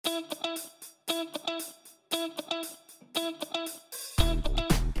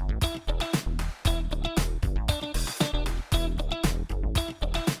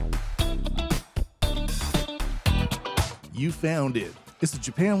found it. It's the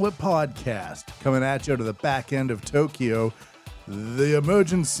Japan What Podcast coming at you out of the back end of Tokyo. The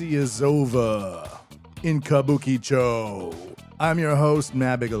emergency is over in Kabukicho. I'm your host,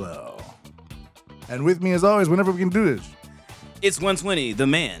 Matt Bigelow. And with me as always, whenever we can do this, it's 120, the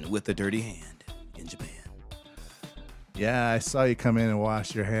man with the dirty hand in Japan. Yeah, I saw you come in and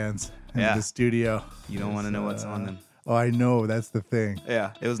wash your hands in the studio. You don't want to know what's on them. Oh, I know. That's the thing.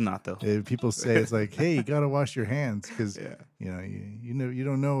 Yeah, it was not though. People say it's like, hey, you gotta wash your hands because you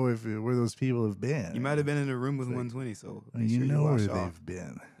don't know where those people have been. You might have been in a room with 120, so you know where they've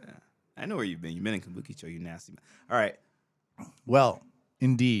been. Yeah. I know where you've been. You've been in Kabukicho, you nasty man. All right. Well,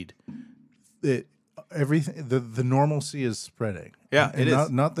 indeed, everything the normalcy is spreading. Yeah, it is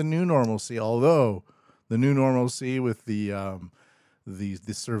not the new normalcy, although the new normalcy with the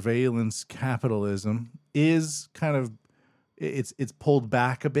surveillance capitalism is kind of it's pulled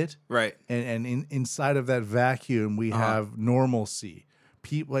back a bit, right? And inside of that vacuum, we have normalcy.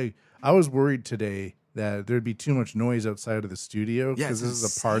 People, I was worried today that there'd be too much noise outside of the studio because this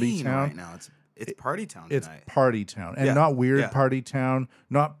is a party town right now. It's party town tonight. It's party town. And not weird party town,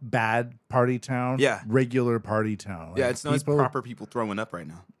 not bad party town, regular party town. Like it's proper people throwing up right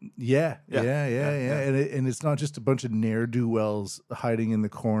now. Yeah. And it's not just a bunch of ne'er-do-wells hiding in the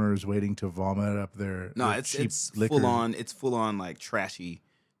corners waiting to vomit up their it's liquor. full on like trashy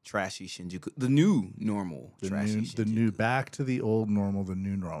Shinjuku. The new normal. The new back to the old normal, the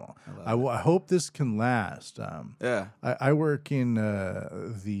new normal. I hope this can last. I work in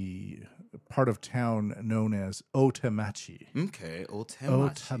the part of town known as Otemachi. Okay,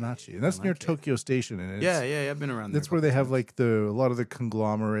 Otemachi. And that's near Tokyo Station. And I've been around there. That's where they have like a lot of the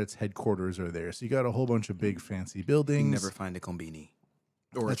conglomerates headquarters are there. So you got a whole bunch of big fancy buildings. You never find a kombini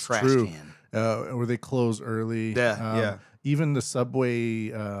or that's a trash true. can. Or they close early. Even the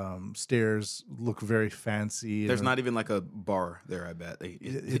subway stairs look very fancy. There's not even like a bar there, I bet.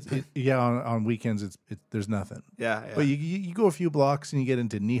 On weekends, there's nothing. Yeah. But you go a few blocks and you get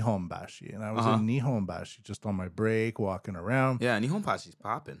into Nihonbashi. And I was in Nihonbashi just on my break, walking around. Yeah, Nihonbashi's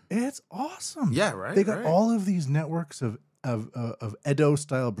popping. It's awesome. Yeah, right. They got all of these networks of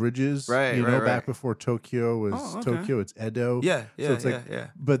Edo-style bridges. Right, back before Tokyo was Tokyo, it's Edo. Yeah.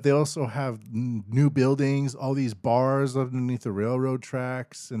 But they also have new buildings, all these bars underneath the railroad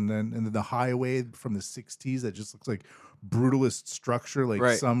tracks, and then the highway from the 60s that just looks like brutalist structure.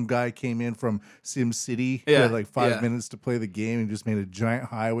 Like some guy came in from Sim City, who had like 5 minutes to play the game, and just made a giant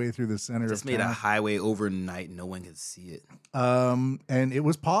highway through the center of town. Just made a highway overnight, no one could see it. And it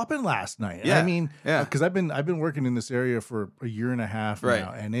was popping last night. Yeah. I mean, because I've been working in this area for a year and a half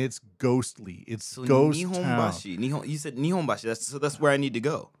now, and it's ghostly. It's ghost Nihonbashi. town. You said Nihonbashi. That's where I need to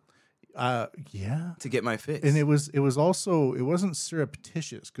go. To get my fix. And it wasn't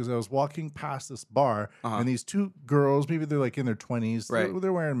surreptitious because I was walking past this bar and these two girls, maybe they're like in their 20s,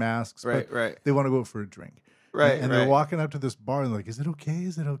 they're wearing masks, but they want to go for a drink. And they're walking up to this bar and they're like, is it okay?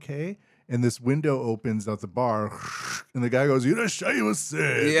 Is it okay? And this window opens out the bar, and the guy goes,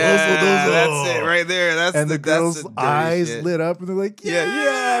 "Irashaimase." Yeah, that's it right there. The girls' eyes lit up, and they're like,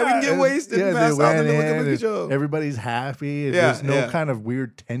 "Yeah, we can get wasted." Yeah, and they went in, and everybody's happy. And there's no kind of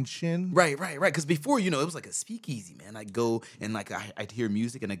weird tension. Right. Because before, it was like a speakeasy, man. I'd go and like I'd hear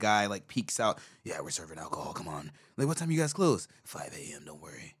music, and a guy like peeks out. Yeah, we're serving alcohol. Come on. Like, what time you guys close? 5 a.m. Don't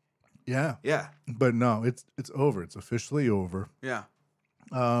worry. Yeah. But no, it's over. It's officially over. Yeah.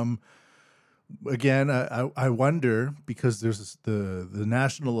 Again, I wonder because there's the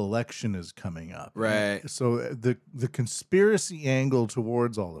national election is coming up, right? So the conspiracy angle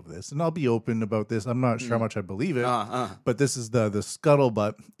towards all of this, and I'll be open about this. I'm not sure how much I believe it, but this is the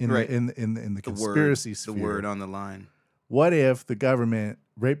scuttlebutt in the conspiracy sphere. The word on the line. What if the government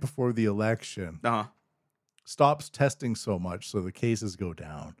right before the election stops testing so much, so the cases go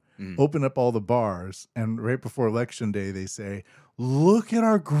down? Open up all the bars, and right before election day, they say, "Look at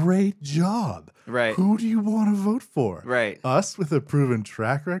our great job. Right? Who do you want to vote for? Right? Us with a proven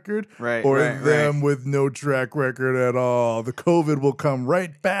track record, right? Or them with no track record at all? The COVID will come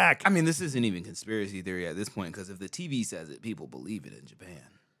right back." I mean, this isn't even conspiracy theory at this point because if the TV says it, people believe it in Japan.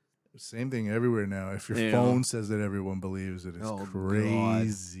 Same thing everywhere now. If your phone says that, everyone believes it. It's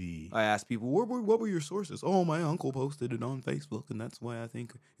crazy. God. I ask people, what were your sources? Oh, my uncle posted it on Facebook, and that's why I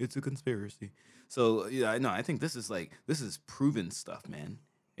think it's a conspiracy. So, I think this is proven stuff, man.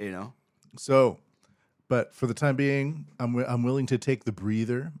 So, but for the time being, I'm willing to take the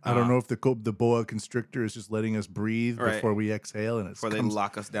breather. I don't know if the boa constrictor is just letting us breathe before we exhale, and before they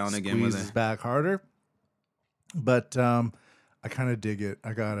lock us down again with it back harder. But I kind of dig it.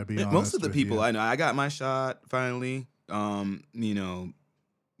 I gotta be honest. Most of the people I know, I got my shot finally. Most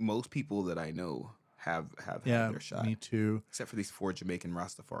people that I know have had their shot. Me too. Except for these 4 Jamaican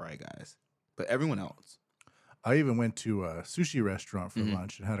Rastafari guys. But everyone else. I even went to a sushi restaurant for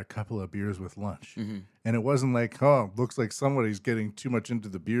lunch and had a couple of beers with lunch. And it wasn't like, oh, looks like somebody's getting too much into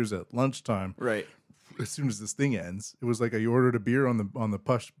the beers at lunchtime. Right. As soon as this thing ends, it was like I ordered a beer on the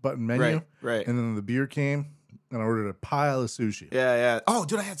push button menu. Right. And then the beer came and I ordered a pile of sushi. Yeah. Oh,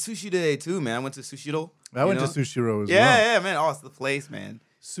 dude, I had sushi today too, man. I went to Sushiro. I went to Sushiro as well. Yeah, man. Oh, it's the place, man.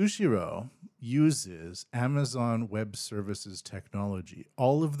 Sushiro uses Amazon Web Services technology.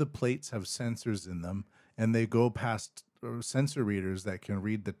 All of the plates have sensors in them, and they go past sensor readers that can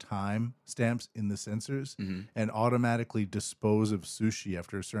read the time stamps in the sensors and automatically dispose of sushi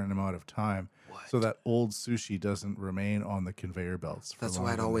after a certain amount of time. So that old sushi doesn't remain on the conveyor belts. That's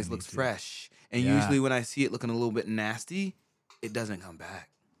why it always looks fresh. And usually when I see it looking a little bit nasty, it doesn't come back.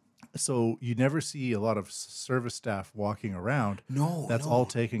 So you never see a lot of service staff walking around. That's all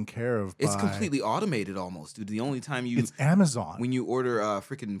taken care of. It's completely automated almost, dude. The only time it's Amazon. When you order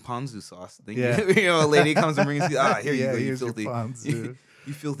freaking ponzu sauce, a lady comes and brings you. Here you go, you filthy,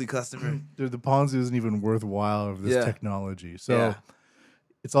 you filthy customer. Dude, the ponzu isn't even worthwhile of this technology. So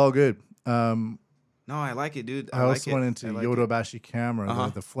it's all good. No, I like it, dude. I also went into Yodobashi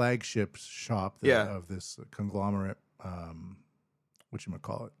Camera, the flagship shop of this conglomerate.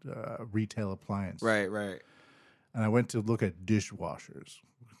 Retail appliance. Right. And I went to look at dishwashers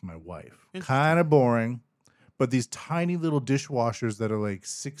with my wife. Kind of boring, but these tiny little dishwashers that are like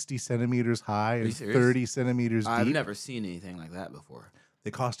 60 centimeters high and 30 centimeters deep. I've never seen anything like that before.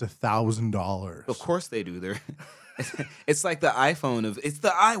 They cost $1,000. Of course they do. It's like the iPhone it's the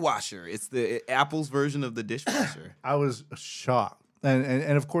iWasher. It's the Apple's version of the dishwasher. I was shocked.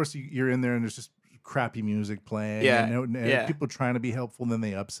 And of course you're in there and there's just crappy music playing and people trying to be helpful and then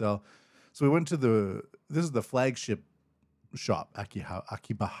they upsell. So we went to this is the flagship shop,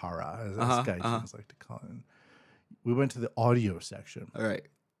 Akibahara, as Gaijins like to call it. We went to the audio section. All right.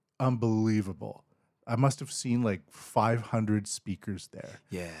 Unbelievable. I must have seen like 500 speakers there.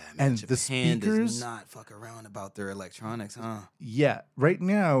 Yeah, man, and the speakers does not fuck around about their electronics, huh? Yeah, right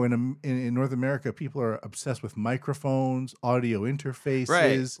now in North America, people are obsessed with microphones, audio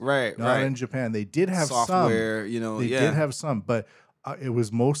interfaces. Right. Not in Japan. They did have software, some. They did have some, but it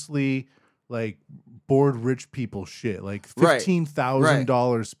was mostly like bored rich people shit, like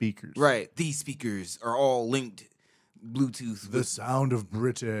 $15,000 speakers. Right. These speakers are all linked. Bluetooth, the sound of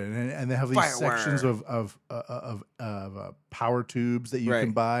Britain, and they have these sections of power tubes that you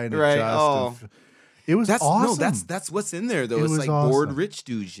can buy and adjust. It was awesome. No, that's what's in there though. It's like awesome. Bored rich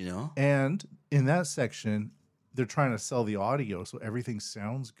dudes, And in that section, they're trying to sell the audio, so everything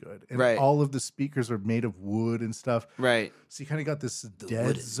sounds good. And all of the speakers are made of wood and stuff. Right. So you kind of got this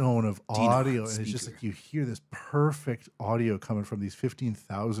dead zone of audio, and it's just like you hear this perfect audio coming from these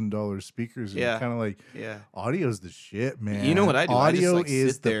 $15,000 speakers. And you're kind of like, audio's the shit, man. You know what I do? Audio I just,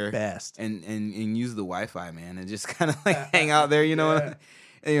 is sit the there best. And use the Wi-Fi, man, and just kind of like hang out there,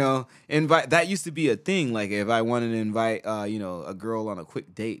 invite. That used to be a thing. Like if I wanted to invite, a girl on a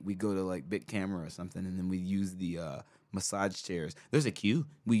quick date, we go to like Big Camera or something, and then we use the massage chairs. There's a queue.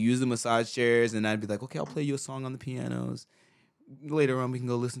 We use the massage chairs, and I'd be like, okay, I'll play you a song on the pianos. Later on, we can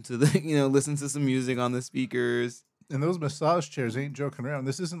go listen to listen to some music on the speakers. And those massage chairs ain't joking around.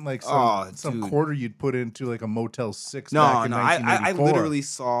 This isn't like some quarter you'd put into like a Motel 6 back in 1984. I literally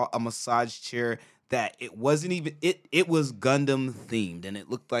saw a massage chair that it wasn't even it was Gundam themed, and it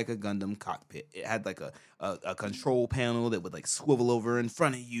looked like a Gundam cockpit. It had like a control panel that would like swivel over in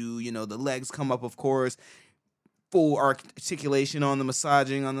front of you. The legs come up, of course. Full articulation on the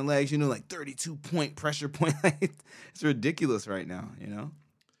massaging on the legs. Like 32-point pressure point. It's ridiculous right now.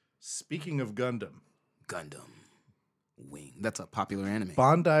 Speaking of Gundam Wing. That's a popular anime.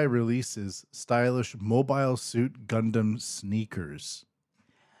 Bandai releases stylish mobile suit Gundam sneakers.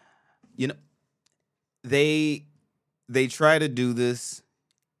 They try to do this,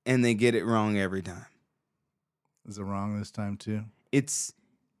 and they get it wrong every time. Is it wrong this time too? It's.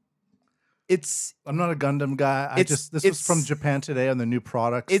 I'm not a Gundam guy. This was from Japan Today on the new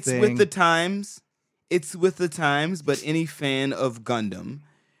products. It's with the times. It's with the times. But any fan of Gundam,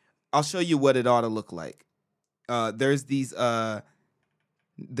 I'll show you what it ought to look like. There's these.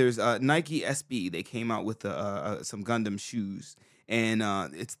 There's Nike SB. They came out with some Gundam shoes, and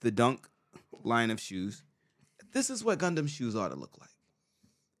it's the Dunk line of shoes. This is what Gundam shoes ought to look like.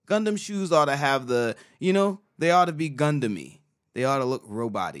 Gundam shoes ought to have they ought to be Gundam-y. They ought to look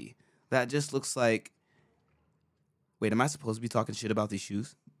robot-y. That just looks like. Wait, am I supposed to be talking shit about these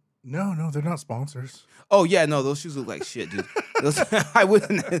shoes? No, they're not sponsors. Oh yeah, no, those shoes look like shit, dude. I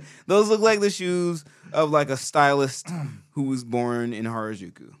wouldn't. Those look like the shoes of like a stylist who was born in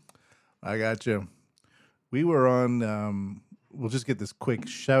Harajuku. I got you. we were on. We'll just get this quick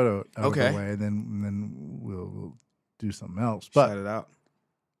shout out of the way, and then we'll do something else. But shout it out.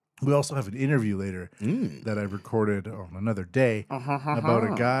 We also have an interview later that I recorded on another day about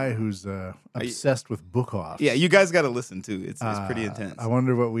a guy who's obsessed with book offs. Yeah, you guys got to listen too. It's pretty intense. I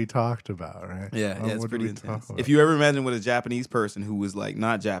wonder what we talked about, right? Yeah, it's pretty intense. If you ever imagine what a Japanese person who was like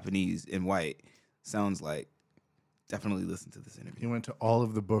not Japanese and white sounds like, definitely listen to this interview. He went to all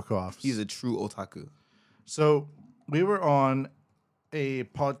of the book offs. He's a true otaku. So we were on a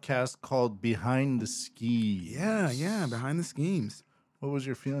podcast called Behind the Schemes. Yeah, Behind the Schemes. What was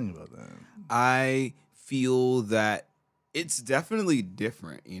your feeling about that? I feel that it's definitely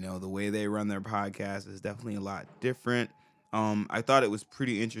different. You know, the way they run their podcast is definitely a lot different. I thought it was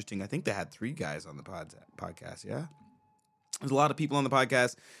pretty interesting. I think they had 3 guys on the podcast, yeah? There's a lot of people on the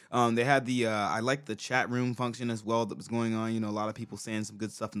podcast. They had I liked the chat room function as well that was going on. You know, a lot of people saying some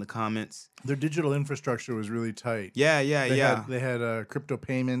good stuff in the comments. Their digital infrastructure was really tight. Yeah. They had crypto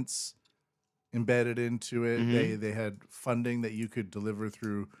payments embedded into it. Mm-hmm. They had funding that you could deliver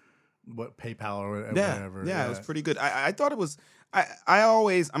through PayPal or whatever. Yeah, it was pretty good. I thought it was.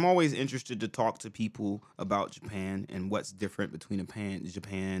 I'm always interested to talk to people about Japan and what's different between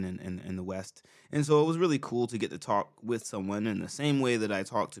Japan and the West. And so it was really cool to get to talk with someone in the same way that I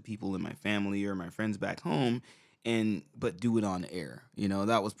talk to people in my family or my friends back home, but do it on air. You know,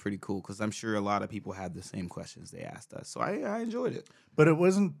 that was pretty cool because I'm sure a lot of people had the same questions they asked us. So I enjoyed it. But it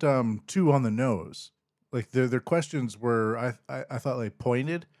wasn't too on the nose. Like their questions were, I thought, like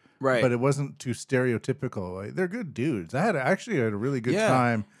pointed. Right. But it wasn't too stereotypical. Like, they're good dudes. I had a really good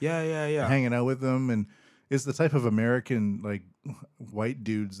time. Yeah. Hanging out with them, and it's the type of American like white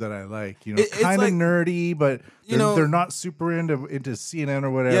dudes that I like. You know, kind of like, nerdy, but they're not super into CNN or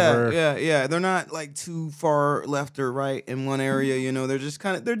whatever. Yeah. They're not like too far left or right in one area. You know, they're just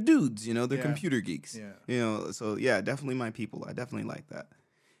they're dudes. You know, they're computer geeks. Yeah. You know, so yeah, definitely my people. I definitely like that.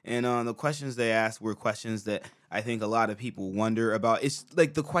 And the questions they asked were questions that I think a lot of people wonder about. It's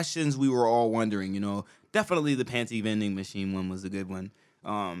like the questions we were all wondering, you know. Definitely the panty vending machine one was a good one.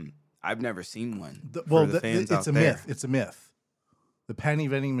 I've never seen one. It's a myth. It's a myth. The panty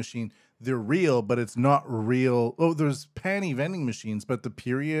vending machine, they're real, but it's not real. Oh, there's panty vending machines, but the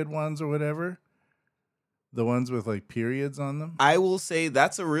period ones or whatever, the ones with like periods on them. I will say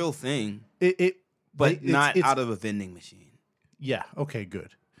that's a real thing. But not out of a vending machine. Yeah. Okay.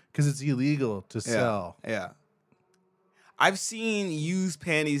 Good. Because it's illegal to sell. Yeah. I've seen used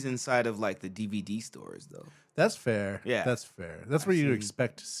panties inside of like the DVD stores, though. That's fair. Yeah. That's fair. That's where you'd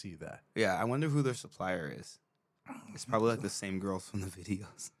expect to see that. Yeah. I wonder who their supplier is. It's probably like the same girls from the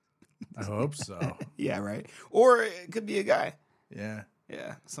videos. I hope so. Yeah, right? Or it could be a guy. Yeah.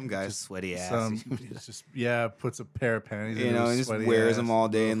 Yeah. Some guy's sweaty ass. Puts a pair of panties in and just wears them all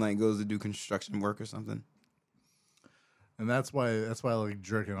day and like goes to do construction work or something. And that's why I like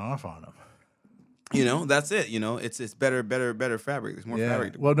jerking off on them. You know, that's it. You know, it's better fabric. There's more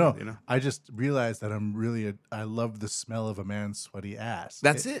fabric. Well, no, you know? I just realized that I love the smell of a man's sweaty ass.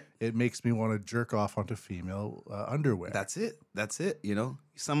 That's it. It makes me want to jerk off onto female underwear. That's it. You know,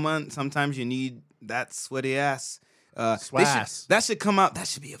 sometimes you need that sweaty ass. Swass. That should come out. That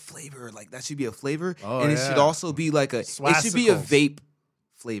should be a flavor. Like that should be a flavor, and it should also be like it should be a vape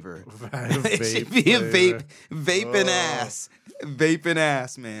flavor. It should be a vaping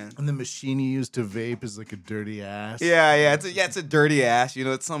ass, man. And the machine you use to vape is like a dirty ass. Yeah, it's a dirty ass. You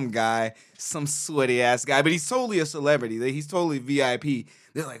know, it's some guy, some sweaty ass guy, but he's totally a celebrity. He's totally VIP.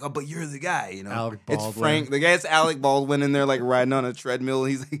 They're like, oh, but you're the guy, you know. Alec Baldwin. It's Frank. The guy's Alec Baldwin, and they're like riding on a treadmill.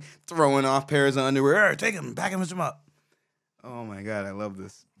 He's like throwing off pairs of underwear. Right, take him, back him up. Oh my God, I love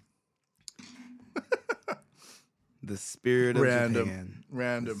this. The spirit of Japan.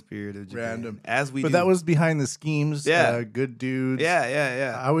 Random. The spirit of Japan. Random. As we But do. that was Behind the Schemes. Yeah. Good dudes.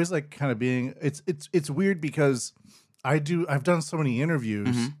 Yeah. I always like kind of being it's weird because I've done so many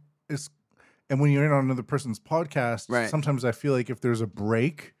interviews. Mm-hmm. And when you're in on another person's podcast, right. Sometimes I feel like if there's a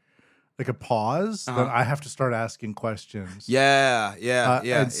break, like a pause, then I have to start asking questions. Yeah.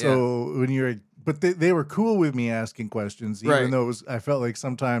 And so when but they were cool with me asking questions, even though I felt like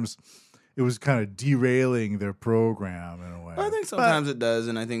sometimes it was kind of derailing their program in a way. Well, I think sometimes it does,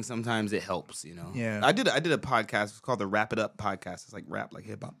 and I think sometimes it helps. You know. Yeah. I did a podcast. It's called the Wrap It Up podcast. It's like rap, like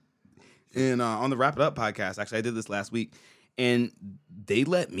hip hop. And on the Wrap It Up podcast, actually, I did this last week, and they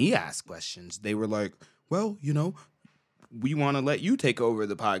let me ask questions. They were like, "Well, you know, we want to let you take over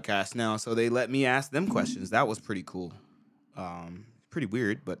the podcast now," so they let me ask them questions. That was pretty cool. Pretty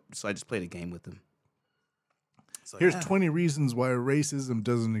weird, but so I just played a game with them. So, here's 20 reasons why racism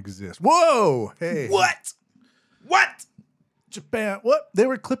doesn't exist. Whoa! Hey. What? Japan. What? They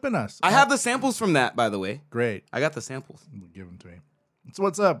were clipping us. I have the samples from that, by the way. Great. I got the samples. Give them to me. So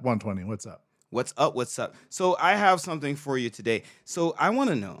what's up, 120? What's up? What's up? What's up? So I have something for you today. So I want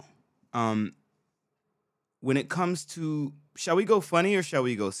to know, when it comes to, shall we go funny or shall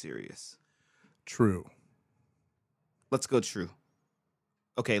we go serious? True. Let's go true.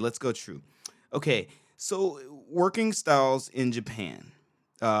 Okay, let's go true. Okay, so working styles in Japan.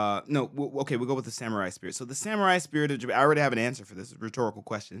 We'll go with the samurai spirit. So the samurai spirit of Japan, I already have an answer for this. It's a rhetorical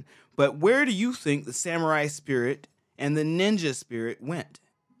question. But where do you think the samurai spirit and the ninja spirit went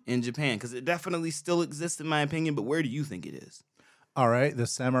in Japan? Because it definitely still exists, in my opinion, but where do you think it is? All right, the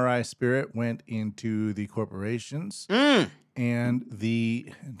samurai spirit went into the corporations. And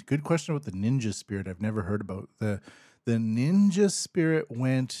good question about the ninja spirit. I've never heard about the ninja spirit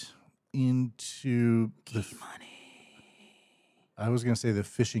went into the money. I was gonna say the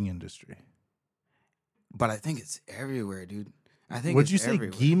fishing industry, but I think it's everywhere, dude. I think. What'd you say?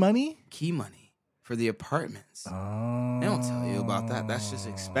 Key money? Key money for the apartments. Oh, they don't tell you about that. That's just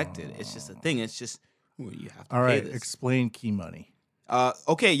expected. It's just a thing. It's just you have to. All right, pay this. Explain key money.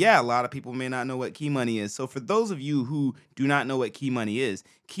 Okay, yeah, a lot of people may not know what key money is. So for those of you who do not know what key money is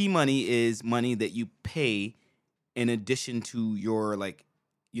money that you pay in addition to your, like,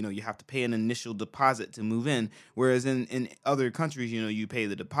 you have to pay an initial deposit to move in. Whereas in other countries, you pay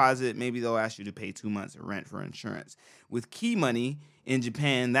the deposit. Maybe they'll ask you to pay 2 months of rent for insurance. With key money in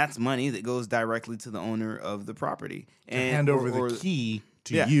Japan, that's money that goes directly to the owner of the property. And hand over the key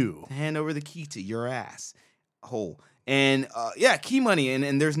to you. To hand over the key to your ass hole. And key money,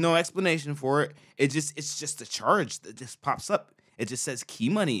 and there's no explanation for it. It's just a charge that just pops up. It just says key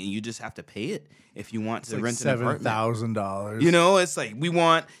money, and you just have to pay it if you want to rent an apartment. $7,000. It's like we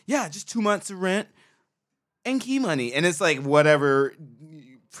want just 2 months of rent and key money, and it's like whatever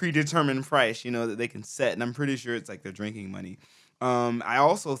predetermined price that they can set. And I'm pretty sure it's like their drinking money. I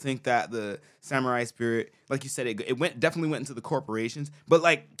also think that the samurai spirit, like you said, it definitely went into the corporations. But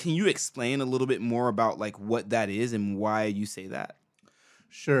like, can you explain a little bit more about like what that is and why you say that?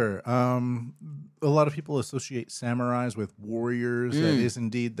 Sure. A lot of people associate samurais with warriors. That is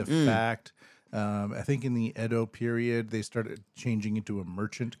indeed the fact. I think in the Edo period, they started changing into a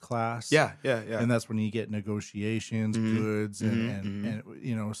merchant class. Yeah. And that's when you get negotiations, goods, and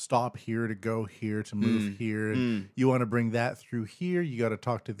stop here to go here to move here. And you want to bring that through here. You got to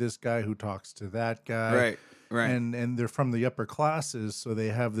talk to this guy who talks to that guy. Right. And they're from the upper classes, so they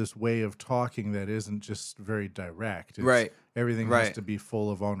have this way of talking that isn't just very direct. Everything has to be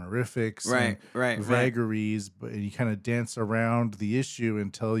full of honorifics and vagaries, but you kind of dance around the issue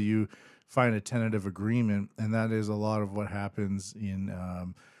until you find a tentative agreement, and that is a lot of what happens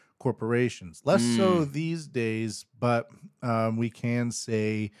in corporations. Less so these days, but we can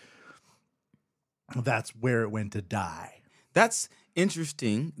say that's where it went to die. That's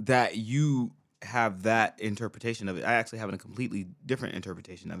interesting that you have that interpretation of it. I actually have a completely different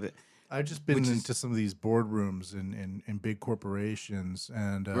interpretation of it. I've just been into some of these boardrooms in big corporations,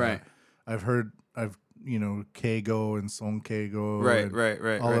 and I've heard Keigo and Son Keigo,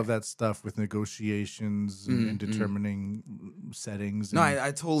 right, all of that stuff with negotiations and determining settings. No,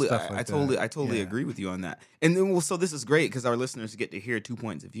 I totally agree with you on that. And then, so this is great because our listeners get to hear 2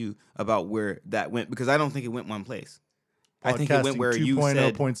 points of view about where that went, because I don't think it went one place. I think it went where you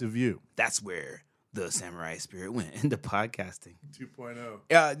said points of view. That's where the samurai spirit went into podcasting.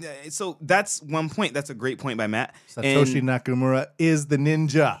 2.0. So that's one point. That's a great point by Matt. Satoshi Nakamura is the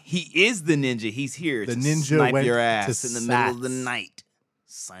ninja. He is the ninja. He's here to ninja snipe your ass in the middle of the night,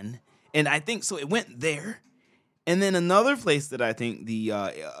 son. And I think so. It went there. And then another place that I think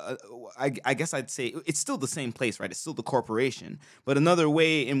I guess I'd say it's still the same place, right? It's still the corporation. But another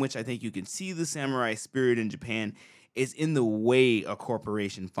way in which I think you can see the samurai spirit in Japan is in the way a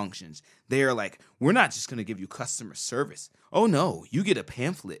corporation functions. They are like, we're not just going to give you customer service. Oh, no, you get a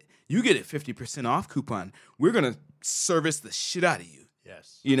pamphlet. You get a 50% off coupon. We're going to service the shit out of you.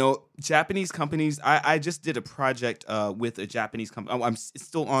 Yes. Japanese companies, I just did a project with a Japanese company. It's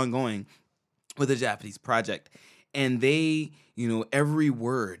still ongoing with a Japanese project. And they, every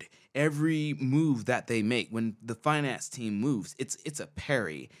word, every move that they make, when the finance team moves, it's a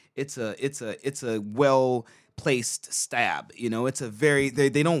parry. It's a well placed stab. It's a very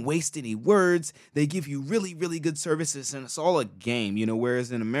they don't waste any words. They give you really, really good services, and it's all a game.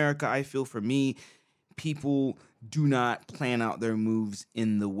 Whereas in America, I feel for me, people do not plan out their moves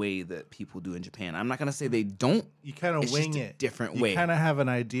in the way that people do in Japan. I'm not gonna say they don't. You kind of wing it different way. You kind of have an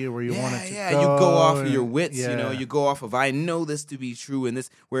idea where you want it to go. You go off of your wits. You go off of, I know this to be true, and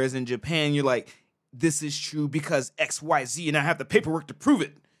this. Whereas in Japan, you're like, this is true because X, Y, Z, and I have the paperwork to prove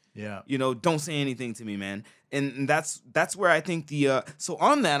it. Yeah. Don't say anything to me, man. And that's where I think so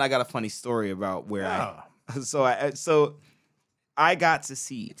on that I got a funny story about where I got to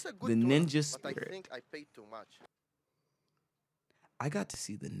see the Ninja Spirit. But I think I paid too much. I got to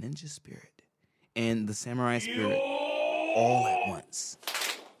see the Ninja Spirit and the Samurai Spirit all at once.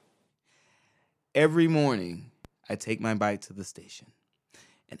 Every morning, I take my bike to the station.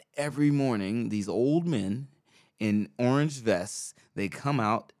 And every morning, these old men in orange vests, they come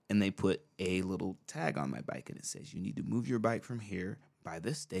out and they put a little tag on my bike. And it says, you need to move your bike from here by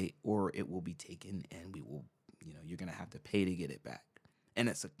this date or it will be taken and we will, you're going to have to pay to get it back. And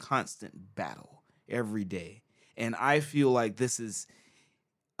it's a constant battle every day. And I feel like this is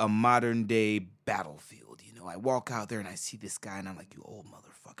a modern day battlefield. I walk out there and I see this guy and I'm like, you old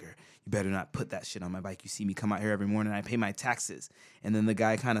motherfucker, you better not put that shit on my bike. You see me come out here every morning, I pay my taxes. And then the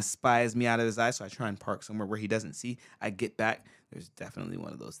guy kind of spies me out of his eye, so I try and park somewhere where he doesn't see. I get back, there's definitely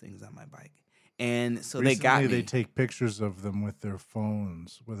one of those things on my bike. And so recently, they got me. They take pictures of them with their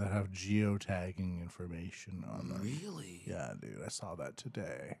phones where they have geotagging information on them. Really? Yeah, dude, I saw that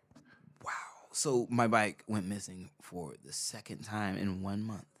today. Wow. So my bike went missing for the second time in 1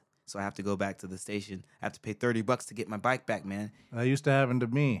 month. So I have to go back to the station. I have to pay $30 to get my bike back, man. That used to happen to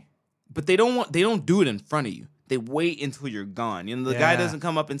me. But they don't do it in front of you. They wait until you're gone. The guy doesn't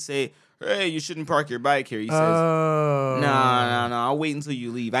come up and say, hey, you shouldn't park your bike here. He says, no, I'll wait until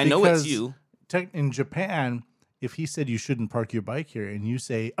you leave. I know it's you. In Japan, if he said you shouldn't park your bike here and you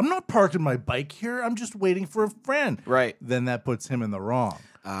say, I'm not parking my bike here, I'm just waiting for a friend. Right. Then that puts him in the wrong.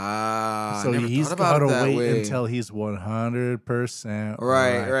 So he's got to wait until he's 100%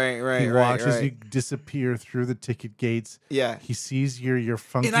 right. He watches you disappear through the ticket gates. Yeah, he sees your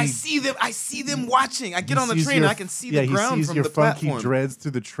funky. And I see them watching. I get on the train, and I can see the ground from the platform. He sees your funky dreads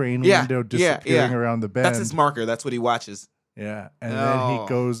through the train window disappearing around the bend. That's his marker. That's what he watches. Yeah, and then he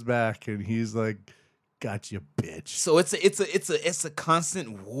goes back and he's like, got you, bitch. So it's a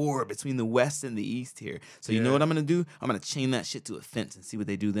constant war between the West and the East here. So you know what I'm gonna do? I'm gonna chain that shit to a fence and see what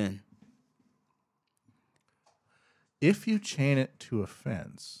they do then. If you chain it to a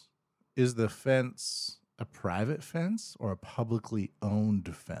fence, is the fence a private fence or a publicly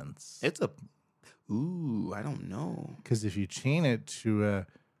owned fence? I don't know. Because if you chain it to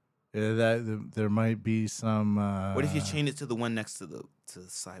there might be some. What if you chain it to the one next to the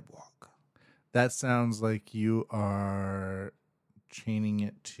sidewalk? That sounds like you are chaining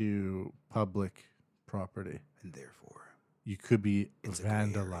it to public property. And therefore, you could be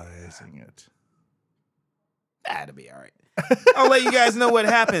vandalizing it. That'll be all right. I'll let you guys know what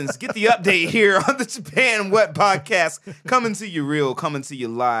happens. Get the update here on the Japan Wet Podcast. Coming to you real, coming to you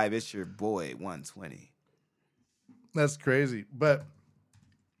live. It's your boy, 120. That's crazy. But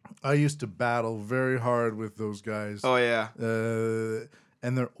I used to battle very hard with those guys. Oh, yeah.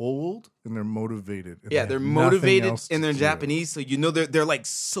 And they're old and they're motivated. Yeah, they're motivated and they're Japanese. So, they're like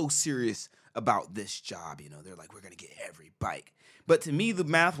so serious about this job. They're like, we're going to get every bike. But to me, the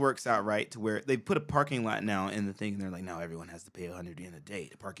math works out right to where they put a parking lot now in the thing. And they're like, now everyone has to pay $100 yen a day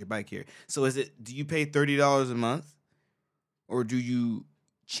to park your bike here. So do you pay $30 a month? Or do you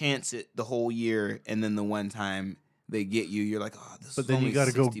chance it the whole year and then the one time they get you, you're like, oh, this is only $60. But then you got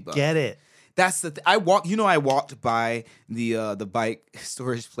to go get it. That's the I walked by the bike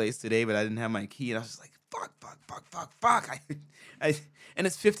storage place today, but I didn't have my key, and I was just like, fuck. And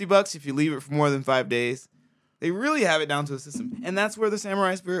it's $50 if you leave it for more than 5 days. They really have it down to a system, and that's where the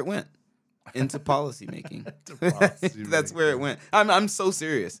Samurai Spirit went into policy making. That's where it went. I'm so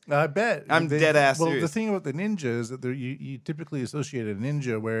serious. I bet I'm dead ass serious. Well, the thing about the ninja is that you typically associate a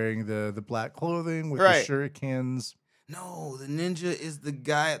ninja wearing the black clothing with the shurikens. No, the ninja is the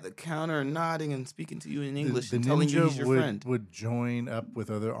guy at the counter nodding and speaking to you in English and telling you he's your friend. Would join up with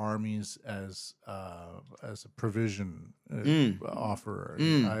other armies as a provision offerer.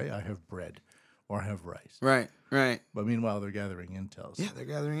 I have bread or I have rice. Right. But meanwhile, they're gathering intel. Yeah, they're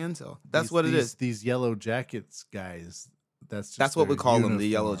gathering intel. That's what it is. These yellow jackets guys. That's what we call them, the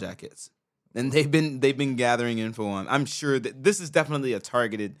yellow jackets. And they've been gathering info on. I'm sure that this is definitely a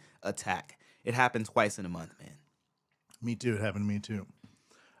targeted attack. It happened twice in a month, man. Me too. It happened to me too.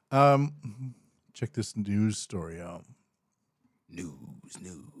 Check this news story out. News.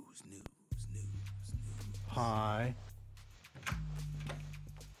 High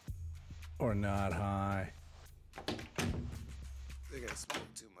or not high? They're gonna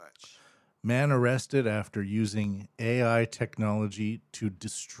smoke too much. Man arrested after using AI technology to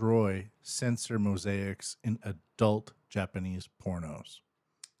destroy censor mosaics in adult Japanese pornos.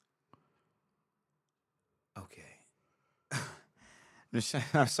 Okay.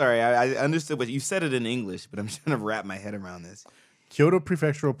 I'm sorry. I understood what you said it in English, but I'm trying to wrap my head around this. Kyoto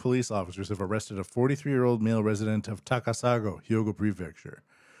prefectural police officers have arrested a 43-year-old male resident of Takasago, Hyogo Prefecture.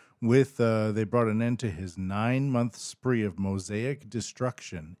 They brought an end to his 9-month spree of mosaic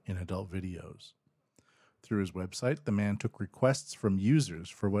destruction in adult videos. Through his website, the man took requests from users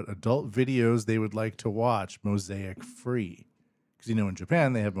for what adult videos they would like to watch mosaic-free. Because, in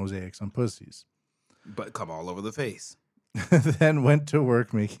Japan, they have mosaics on pussies. But come all over the face. Then went to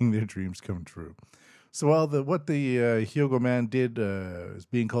work making their dreams come true. So while what the Hyogo man did is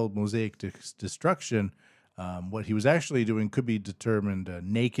being called mosaic destruction, what he was actually doing could be determined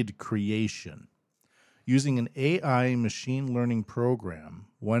naked creation. Using an AI machine learning program,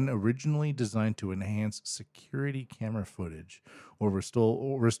 one originally designed to enhance security camera footage or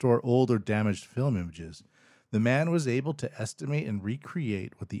restore old or damaged film images, the man was able to estimate and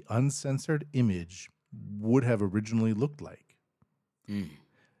recreate what the uncensored image would have originally looked like.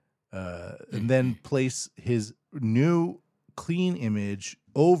 And then place his new clean image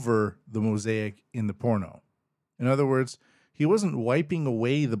over the mosaic in the porno. In other words, he wasn't wiping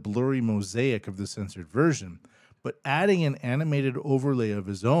away the blurry mosaic of the censored version, but adding an animated overlay of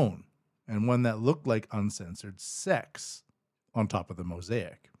his own, and one that looked like uncensored sex on top of the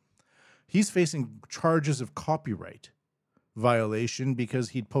mosaic. He's facing charges of copyright violation because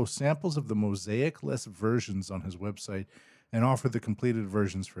he'd post samples of the mosaic-less versions on his website and offer the completed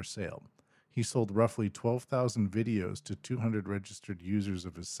versions for sale. He sold roughly 12,000 videos to 200 registered users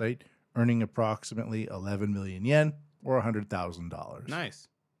of his site, earning approximately 11 million yen or $100,000. Nice.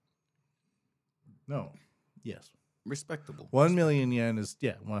 No. Yes. Respectable. 1 million yen is,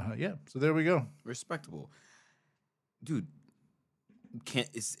 yeah. So there we go. Respectable. Dude,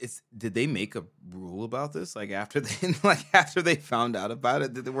 did they make a rule about this? Like after they found out about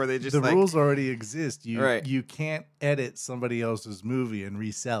it, were they just the rules already exist? You can't edit somebody else's movie and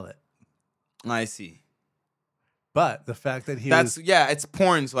resell it. I see. But the fact that it's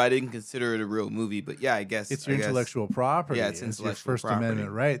porn, so I didn't consider it a real movie. But yeah, I guess it's your intellectual property. Yeah, it's your First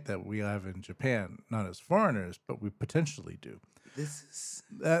Amendment right that we have in Japan, not as foreigners, but we potentially do.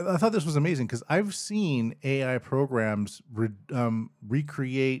 I thought this was amazing because I've seen AI programs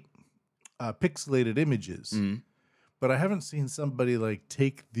recreate pixelated images, but I haven't seen somebody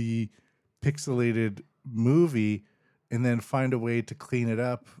take the pixelated movie and then find a way to clean it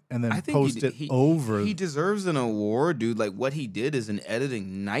up and then post it over. He deserves an award, dude. Like what he did is an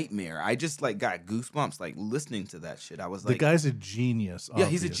editing nightmare. I just got goosebumps listening to that shit. I was the guy's a genius. Yeah,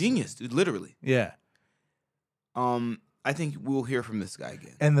 he's a genius, dude. Literally. Yeah. I think we'll hear from this guy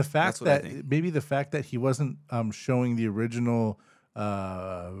again. And the fact that he wasn't showing the original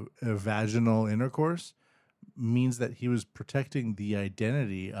vaginal intercourse means that he was protecting the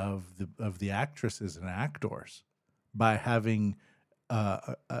identity of the actresses and actors by having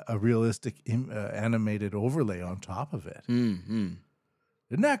a realistic animated overlay on top of it. Mm-hmm.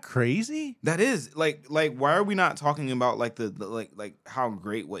 Isn't that crazy? That is like why are we not talking about the how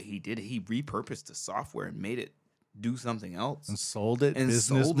great what he did? He repurposed the software and made it do something else and sold it.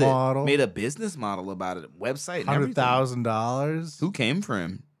 Model made a business model about it. Website, $100,000. Who came for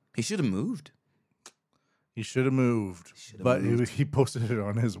him? He should have moved. He should have moved, but he posted it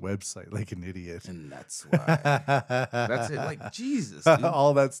on his website like an idiot, and that's why. That's it. Jesus, dude.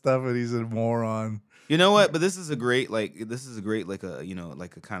 All that stuff, and he's a moron. You know what? But this is a great a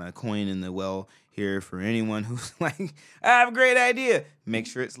kind of coin in the well here for anyone who's I have a great idea. Make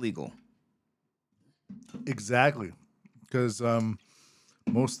sure it's legal. Exactly, because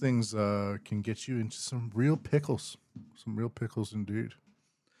most things can get you into some real pickles. Some real pickles indeed.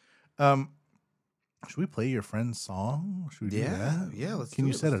 Should we play your friend's song? Should we do that? Yeah, let's Can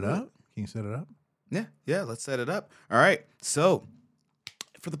you set it up? Can you set it up? Yeah, let's set it up. All right. So,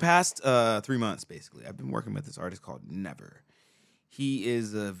 for the past 3 months, basically, I've been working with this artist called Never. He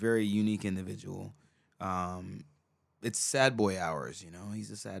is a very unique individual. It's sad boy hours, He's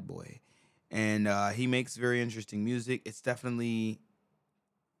a sad boy. And he makes very interesting music. It's definitely...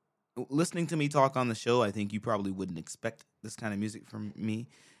 Listening to me talk on the show, I think you probably wouldn't expect this kind of music from me.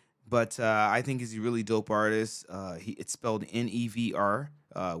 But I think he's a really dope artist. It's spelled Nevr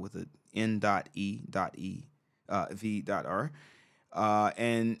with a N.E.V.R.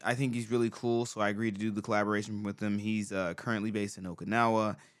 And I think he's really cool, so I agreed to do the collaboration with him. He's currently based in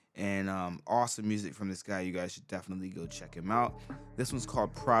Okinawa, and awesome music from this guy. You guys should definitely go check him out. This one's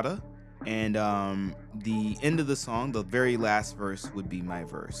called Prada, and the end of the song, the very last verse, would be my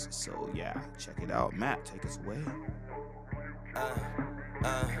verse. So yeah, check it out. Matt, take us away.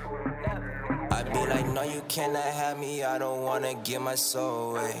 I be like, no, you cannot have me, I don't wanna give my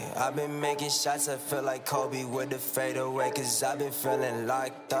soul away. I've been making shots, I feel like Kobe with the fadeaway, cause I've been feeling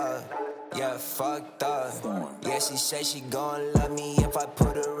locked up. Yeah, fucked up. Yeah, she say she gon' love me if I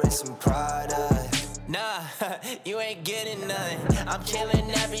put her in some Prada. Nah, you ain't getting none. I'm killing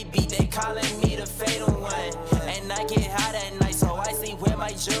every beat, they calling me the fatal one. And I get hot at night, so I sleep with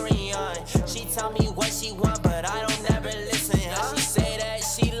my jewelry on. She tell me what she want, but I don't never listen. She say that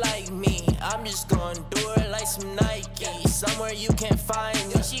she like me, I'm just gonna do her like some Nike. Somewhere you can find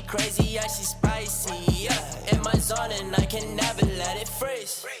me, she crazy, yeah, she spicy. Yeah, in my zone and I can never let it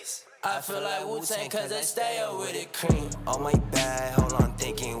freeze. I feel like Wu-Tang cause I stay up with it cream. On my bed, hold on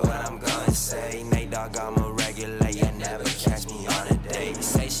thinking what I'm gonna say. Nate Dogg, I'm a regular, you never catch me on a date.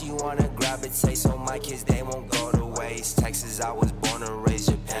 Say she wanna grab a taste, so my kids, they won't go to waste. Texas, I was born and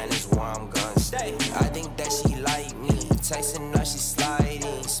raised, Japan is where I'm gonna stay. I think that she like me, texting her, she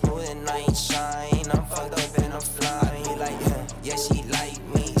sliding. Smooth and I ain't shine, I'm fucked up and I'm flying. Like, yeah, she like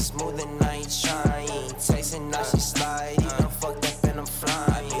me, smooth and I ain't shine. Texting her, she sliding, I'm fucked up and I'm flying.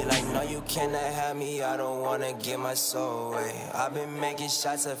 No, you cannot have me, I don't wanna give my soul away. I've been making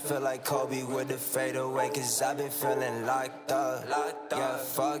shots, I feel like Kobe with the fadeaway. Cause I've been feeling locked up, yeah,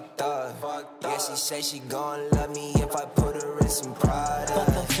 fucked up. Yeah, she say she gon' love me if I put her in some Prada. But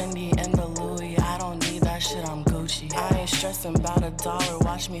the Fendi and the Louis, I don't need that shit, I'm Gucci. I ain't stressing about $1,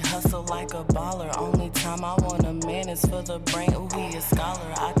 watch me hustle like a baller. Only time I want a man is for the brain, ooh, he a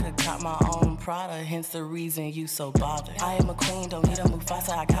scholar. I could cop my own Prada, hence the reason you so bothered. I am a queen, don't need a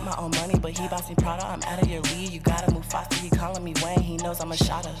Mufasa, I got my own money, but he boss me Prada, I'm out of your league, you gotta move faster, he calling me Wayne, he knows I'm a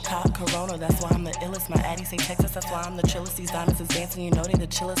shotter. Cop Corona, that's why I'm the illest, my addy say Texas, that's why I'm the trillest, these diamonds is dancing, you know they the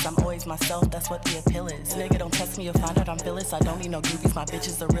chillest, I'm always myself, that's what the appeal is. Nigga, don't test me, you'll find out I'm fearless, I don't need no groupies, my bitch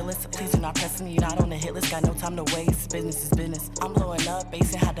is the realest, please do not press me, you're not on the hit list, got no time to waste, business is business. I'm blowing up,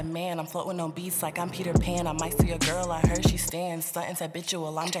 basing high demand, I'm floating on beats like I'm Peter Pan, I might see a girl, I heard she stands, stunting's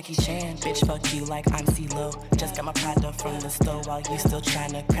habitual, I'm Jackie Chan, bitch fuck you like I'm CeeLo, just got my Prada from the store while you still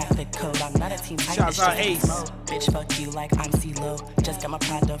trying to craft the code, I'm not a team type, Shots out Ace. Bitch fuck you like I'm CeeLo, just got my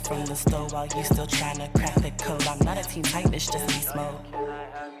Prada from the store while you still trying to craft the code, I'm not a team type, bitch, just be smoke.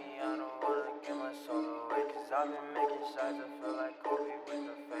 I've been making shots, I feel like Kobe with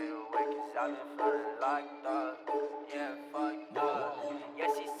the fadeaway. Cause I've been feeling locked up, yeah, fucked up. Yeah,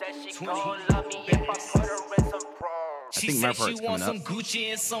 she said she gon' love me if I put her in some Pro. She said she wants some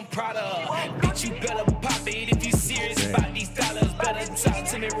Gucci and some Prada. Bitch, you better pop it if you serious about these dollars. Better talk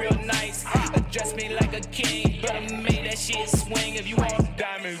to me real nice. Address me like a king. Better make that shit swing if you want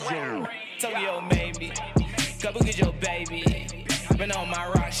diamonds. Tokyo, baby. Couple get your baby. Been on my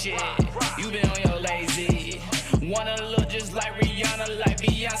rock shit. You been on your lazy. Wanna look just like Rihanna, like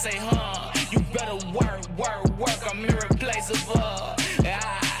Beyonce, huh? You better work. I'm irreplaceable.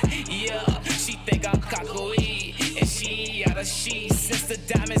 Yeah, she think I'm cocky. And she out of sheet. Since the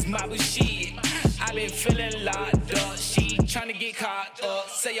diamonds, my shit. I been feeling locked up. She tryna get caught up.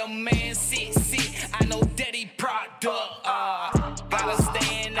 Say your man sit. I know daddy product. Gotta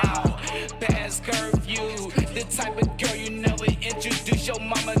stand out. Past curfew. The type of girl you never introduce your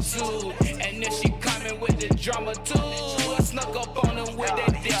mama to. And if she coming with the drama too, I snuck up on her with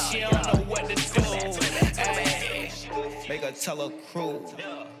that dick. She don't know what to do. Ay, make her tell her crew.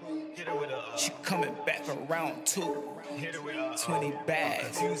 She coming back for round 2. 20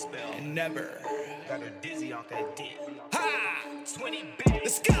 bags and never got her dizzy off that dick. Ha! 20 bags.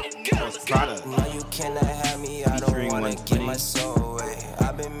 Let's go. No, you cannot have me. I don't wanna give my soul away.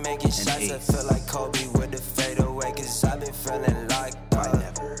 I've been making shots. I feel like Kobe with the fadeaway. Cause I've been feeling locked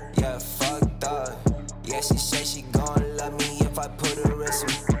up. Yeah, fucked up. Yeah, she say she gon' love me if I put her in some.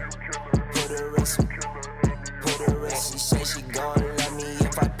 She say she gon' love me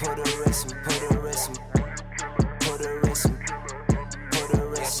if I put her in some.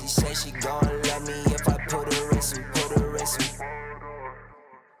 She say she gon' love me if I put her in some.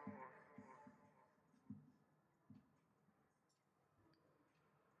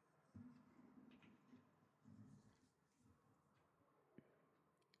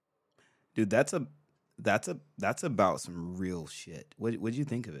 Dude, that's about some real shit. What'd you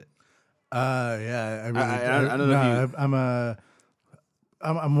think of it? Yeah, I don't know.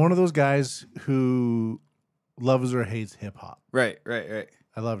 I'm one of those guys who loves or hates hip hop. Right.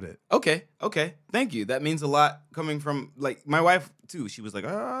 I loved it. Okay. Thank you. That means a lot coming from, like, my wife too. She was like, "Oh,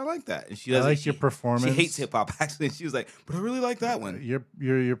 I like that," and she doesn't. I like your performance. She hates hip hop actually. And she was like, "But I really like that one."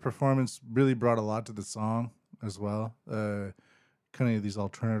 Your performance really brought a lot to the song as well. Kind of these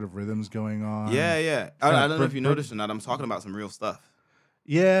alternative rhythms going on. Yeah. I don't know if you noticed or not. I'm talking about some real stuff.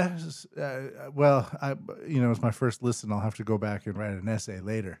 Yeah. Well, it's my first listen. I'll have to go back and write an essay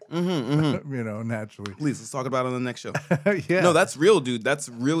later. Naturally. Please, let's talk about it on the next show. Yeah. No, that's real, dude. That's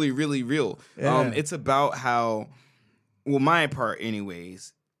really, really real. Yeah. It's about how, well, my part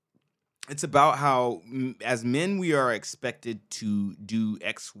anyways, It's about how, as men, we are expected to do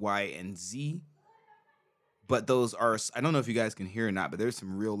X, Y, and Z. But those are, I don't know if you guys can hear or not, but there's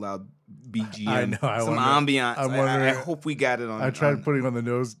some real loud BGM, I know, ambiance. I hope we got it on. I tried putting on the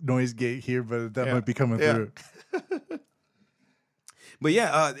noise gate here, but that might be coming through. But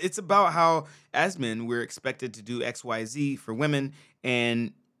yeah, it's about how, as men, we're expected to do X, Y, Z for women,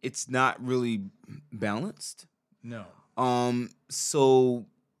 and it's not really balanced. No. So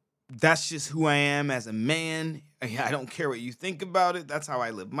that's just who I am as a man. I don't care what you think about it. That's how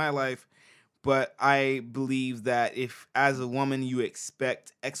I live my life. But I believe that if, as a woman, you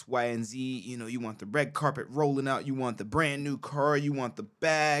expect X, Y, and Z, you know, you want the red carpet rolling out, you want the brand new car, you want the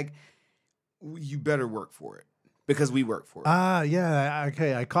bag, you better work for it. Because we work for it. Yeah.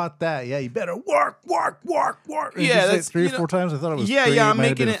 Okay, I caught that. Yeah, you better work. Did you say that's 3 or 4 times. I thought it was 3. Yeah. I'm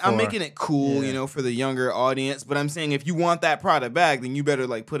making it cool, you know, for the younger audience. But I'm saying if you want that Prada bag, then you better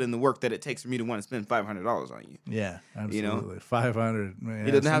like put in the work that it takes for me to want to spend $500 on you. Yeah, absolutely. You know? 500. Man,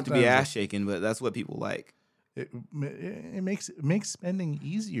 it doesn't have to be ass shaking, but that's what people like. It makes spending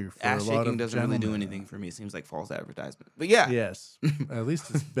easier for ass a lot shaking of doesn't gentlemen. really do anything for me. It seems like false advertisement. But yeah. Yes. At least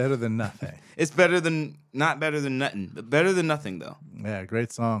it's better than nothing. It's better than not better than nothing, but better than nothing though. Yeah,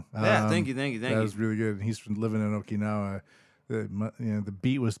 great song. Yeah, thank you. That was really good. And he's from living in Okinawa. The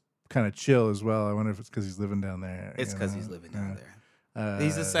beat was kind of chill as well. I wonder if it's because he's living down there. It's because he's living down there.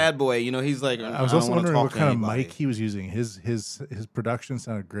 He's a sad boy, you know. He's like. I was also wondering what kind of mic he was using. His production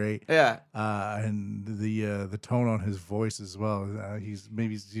sounded great. Yeah. And the tone on his voice as well. He's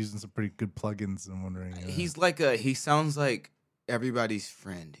using some pretty good plugins. I'm wondering. He's like he sounds like everybody's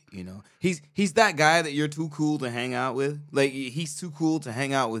friend. You know, he's that guy that you're too cool to hang out with. Like he's too cool to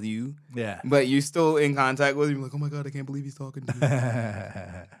hang out with you. Yeah. But you're still in contact with him. You're like, oh my god, I can't believe he's talking to me.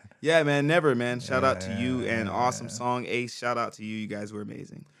 Yeah, man, never, man. Shout out to you and awesome song, Ace. Shout out to you. You guys were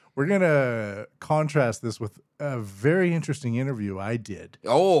amazing. We're going to contrast this with a very interesting interview I did.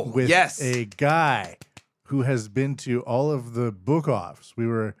 Oh, with yes. a guy who has been to all of the book offs. We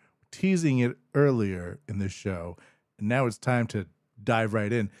were teasing it earlier in the show, and now it's time to dive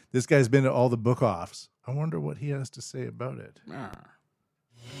right in. This guy's been to all the book offs. I wonder what he has to say about it.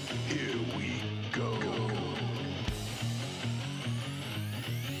 Here we go.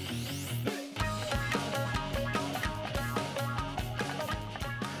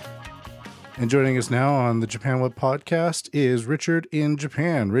 And joining us now on the Japan What podcast is Richard in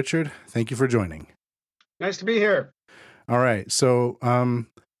Japan. Richard, thank you for joining. Nice to be here. All right. So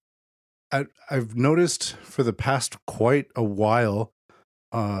I've noticed for the past quite a while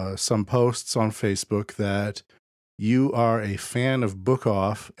some posts on Facebook that you are a fan of Book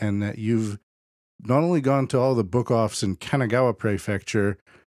Off and that you've not only gone to all the book offs in Kanagawa Prefecture,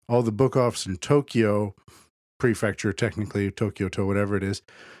 all the book offs in Tokyo Prefecture, technically, Tokyo, whatever it is,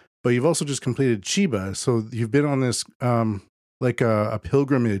 but you've also just completed Chiba. So you've been on this like a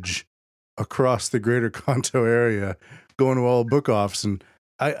pilgrimage across the greater Kanto area, going to all book offs. And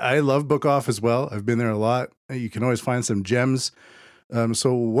I love Book Off as well. I've been there a lot. You can always find some gems.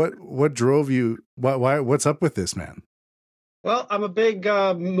 So what drove you? What's up with this, man? Well, I'm a big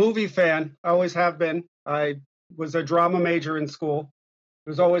movie fan. I always have been. I was a drama major in school. It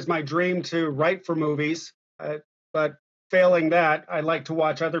was always my dream to write for movies. But failing that, I like to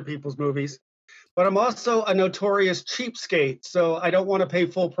watch other people's movies. But I'm also a notorious cheapskate, so I don't want to pay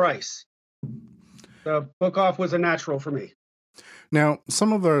full price. The Book Off was a natural for me. Now,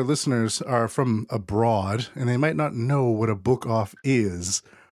 some of our listeners are from abroad, and they might not know what a Book Off is.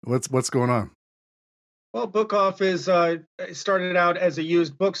 What's going on? Well, Book Off is started out as a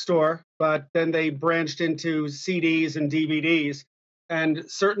used bookstore, but then they branched into CDs and DVDs. And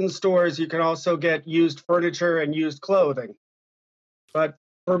certain stores, you can also get used furniture and used clothing. But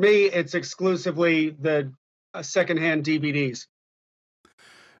for me, it's exclusively the secondhand DVDs.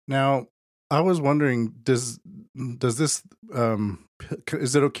 Now, I was wondering, does this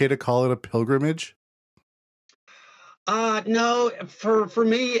is it okay to call it a pilgrimage? No, for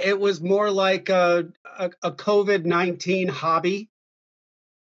me, it was more like a COVID-19 hobby,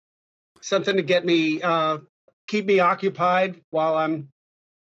 something to get me keep me occupied while I'm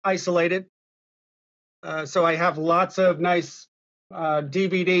isolated. So I have lots of nice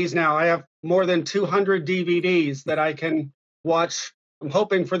DVDs now. I have more than 200 DVDs that I can watch. I'm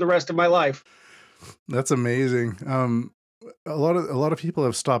hoping for the rest of my life. That's amazing. A lot of people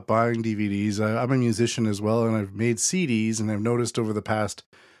have stopped buying DVDs. I'm a musician as well, and I've made CDs, and I've noticed over the past,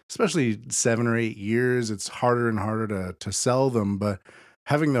 especially 7 or 8 years, it's harder and harder to sell them. But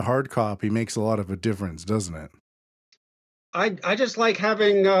having the hard copy makes a lot of a difference, doesn't it? I just like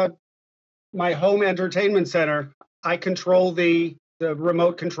having my home entertainment center. I control the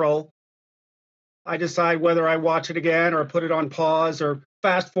remote control, I decide whether I watch it again or put it on pause or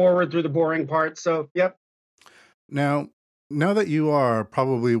fast forward through the boring parts. So, yep. Now that you are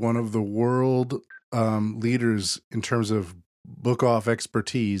probably one of the world leaders in terms of book off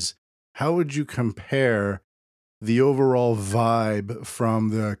expertise, how would you compare the overall vibe from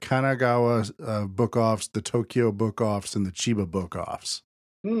the Kanagawa book offs, the Tokyo book offs, and the Chiba book offs?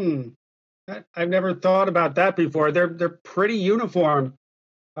 I've never thought about that before. They're pretty uniform.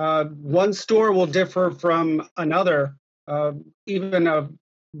 One store will differ from another, even a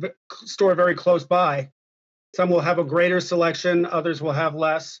store very close by. Some will have a greater selection, others will have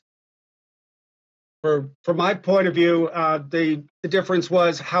less. From my point of view, the difference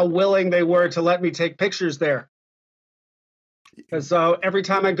was how willing they were to let me take pictures there. Because every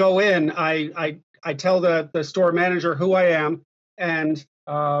time I go in, I tell the store manager who I am and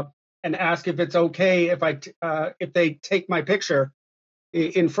ask if it's okay if they take my picture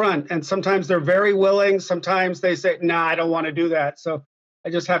in front. And sometimes they're very willing. Sometimes they say, "Nah, I don't want to do that." So I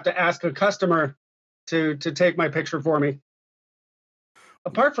just have to ask a customer to take my picture for me.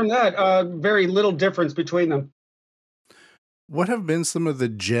 Apart from that, very little difference between them. What have been some of the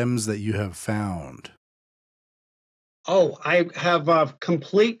gems that you have found? Oh, I have a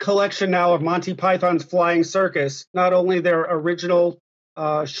complete collection now of Monty Python's Flying Circus, not only their original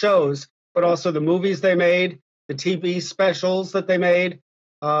shows, but also the movies they made, the TV specials that they made,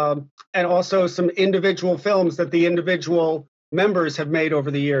 and also some individual films that the individual members have made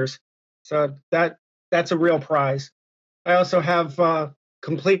over the years. So that's a real prize. I also have a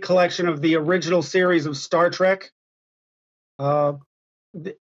complete collection of the original series of Star Trek.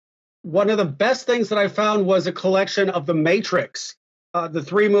 One of the best things that I found was a collection of The Matrix, the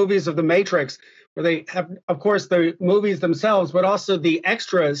 3 movies of The Matrix, where they have, of course, the movies themselves, but also the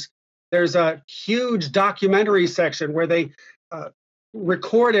extras. There's a huge documentary section where they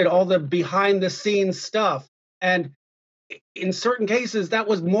recorded all the behind-the-scenes stuff. And in certain cases, that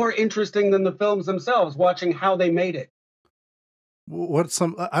was more interesting than the films themselves, watching how they made it.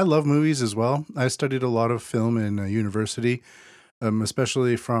 I love movies as well. I studied a lot of film in university.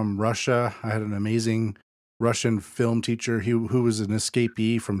 Especially from Russia. I had an amazing Russian film teacher who was an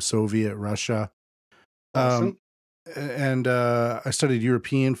escapee from Soviet Russia. Awesome. And I studied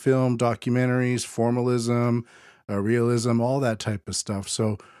European film, documentaries, formalism, realism, all that type of stuff.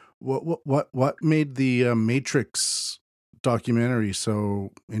 So what made the Matrix documentary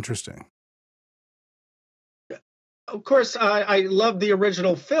so interesting? Of course, I love the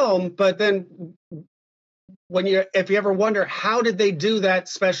original film, but then if you ever wonder, how did they do that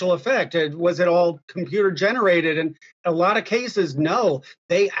special effect? Was it all computer generated? And a lot of cases, no,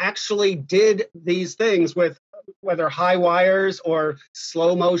 they actually did these things with whether high wires or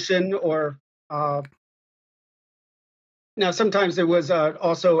slow motion or now sometimes it was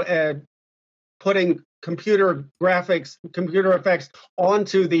also putting computer effects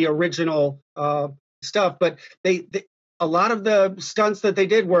onto the original stuff. But a lot of the stunts that they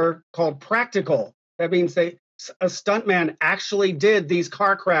did were called practical. That means a stuntman actually did these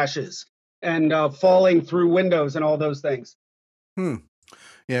car crashes and falling through windows and all those things.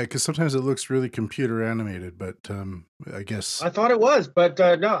 Yeah, because sometimes it looks really computer animated, but I guess... I thought it was, but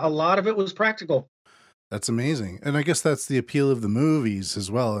no, a lot of it was practical. That's amazing. And I guess that's the appeal of the movies as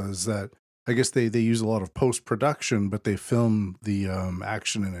well, is that I guess they use a lot of post-production, but they film the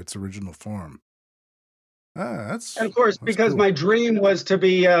action in its original form. And of course, because cool. My dream was to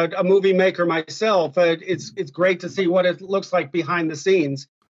be a movie maker myself. It's great to see what it looks like behind the scenes.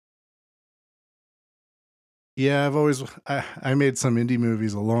 Yeah, I made some indie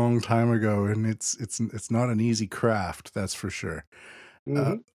movies a long time ago, and it's not an easy craft, that's for sure.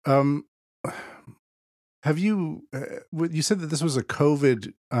 Mm-hmm. Have you? You said that this was a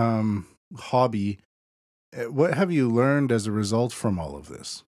COVID hobby. What have you learned as a result from all of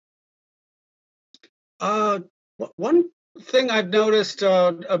this? One thing I've noticed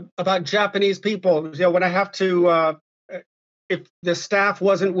about Japanese people, when I have to, if the staff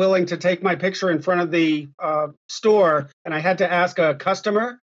wasn't willing to take my picture in front of the store and I had to ask a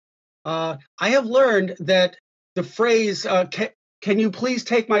customer, I have learned that the phrase, can you please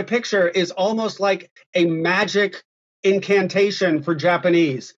take my picture, is almost like a magic incantation for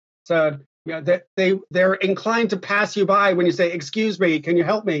Japanese. So they're inclined to pass you by when you say, "Excuse me, can you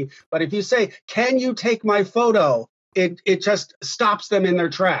help me?" But if you say, "Can you take my photo?" it just stops them in their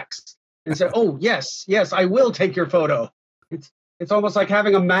tracks and say, "Oh, yes, I will take your photo." It's almost like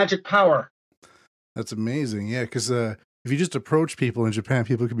having a magic power. That's amazing. Yeah, because if you just approach people in Japan,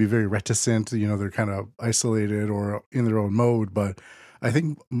 people can be very reticent. They're kind of isolated or in their own mode. But I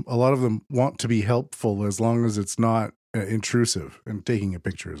think a lot of them want to be helpful as long as it's not intrusive, and taking a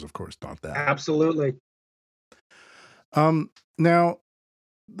picture is, of course, not that. Absolutely. Now,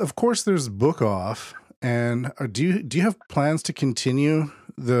 of course, there's Book Off, and do you have plans to continue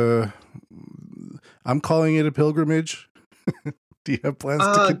the? I'm calling it a pilgrimage. Do you have plans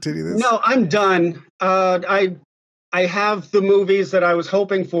to continue this? No, I'm done. I have the movies that I was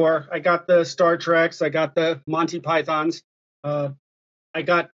hoping for. I got the Star Treks. I got the Monty Pythons. I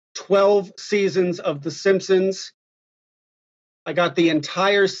got 12 seasons of The Simpsons. I got the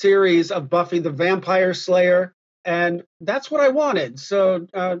entire series of Buffy the Vampire Slayer, and that's what I wanted. So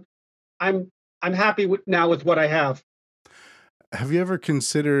I'm happy now with what I have. Have you ever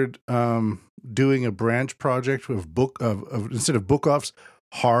considered doing a branch project of instead of Book Offs,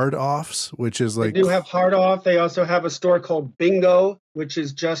 Hard Offs, which is like they do have Hard Off. They also have a store called Bingo, which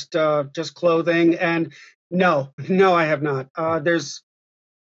is just clothing. And no, I have not. There's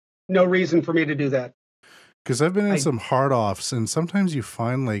no reason for me to do that. Because I've been in some Hard Offs, and sometimes you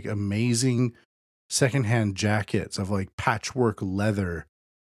find like amazing secondhand jackets of like patchwork leather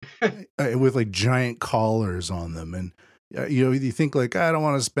with like giant collars on them, and you think like, I don't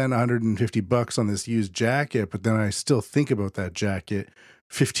want to spend $150 on this used jacket, but then I still think about that jacket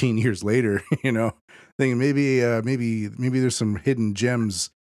 15 years later, thinking maybe there's some hidden gems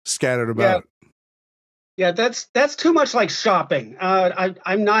scattered about. Yeah, that's too much like shopping.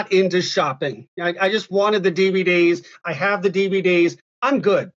 I'm not into shopping. I just wanted the DVDs. I have the DVDs. I'm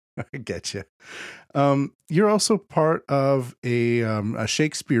good. I get you. You're also part of a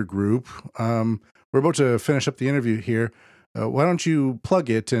Shakespeare group. We're about to finish up the interview here. Why don't you plug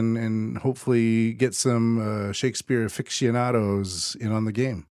it and hopefully get some Shakespeare aficionados in on the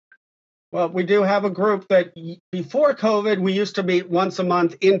game? Well, we do have a group that before COVID, we used to meet once a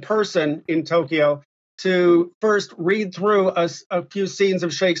month in person in Tokyo to first read through a few scenes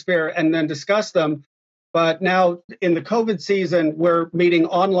of Shakespeare and then discuss them. But now in the COVID season, we're meeting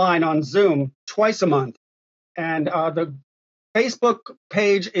online on Zoom twice a month. And the Facebook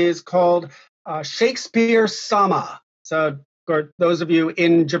page is called Shakespeare Sama. So for those of you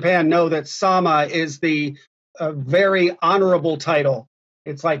in Japan know that Sama is the very honorable title.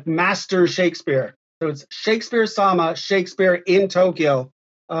 It's like Master Shakespeare. So it's Shakespeare Sama, Shakespeare in Tokyo.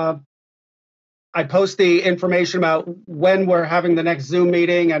 I post the information about when we're having the next Zoom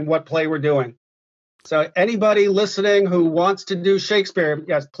meeting and what play we're doing. So anybody listening who wants to do Shakespeare,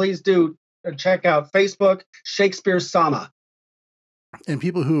 yes, please do check out Facebook, Shakespeare Sama. And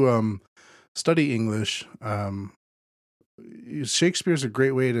people who study English, Shakespeare's a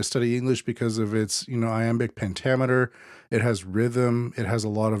great way to study English because of its, iambic pentameter. It has rhythm. It has a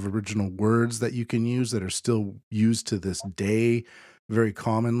lot of original words that you can use that are still used to this day very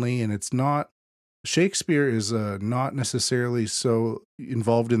commonly. And it's not, Shakespeare is not necessarily so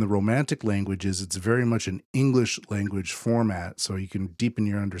involved in the romantic languages. It's very much an English language format, so you can deepen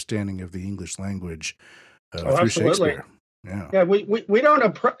your understanding of the English language through absolutely. Shakespeare. Yeah, we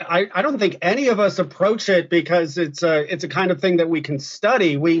don't. I don't think any of us approach it because it's a kind of thing that we can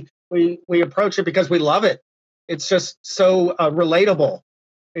study. We approach it because we love it. It's just so relatable.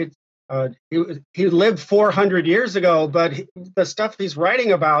 He lived 400 years ago, but the stuff he's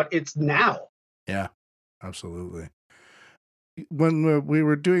writing about, it's now. Yeah, absolutely. When we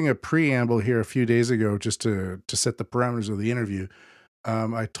were doing a preamble here a few days ago, just to set the parameters of the interview,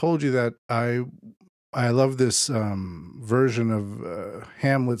 I told you that I love this version of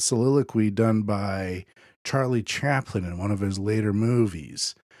Hamlet's soliloquy done by Charlie Chaplin in one of his later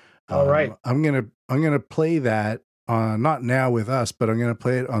movies. All right, I'm gonna play that not now with us, but I'm gonna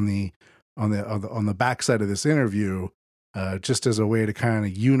play it on the backside of this interview. Just as a way to kind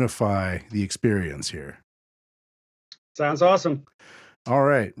of unify the experience here. Sounds awesome. All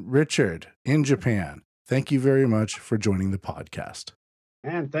right, Richard in Japan, thank you very much for joining the podcast.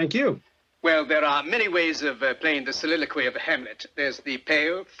 And thank you. Well, there are many ways of playing the soliloquy of Hamlet. There's the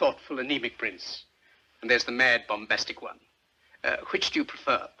pale, thoughtful, anemic prince. And there's the mad, bombastic one. Which do you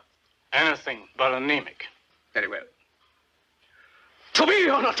prefer? Anything but anemic. Very well. To be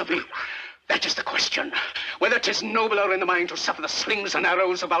or not to be? That is the question. Whether 'tis nobler in the mind to suffer the slings and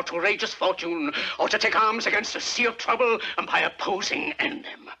arrows of outrageous fortune, or to take arms against a sea of trouble and by opposing end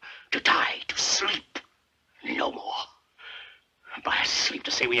them. To die, to sleep, no more. By a sleep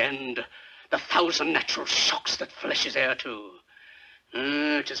to say we end the 1,000 natural shocks that flesh is heir to.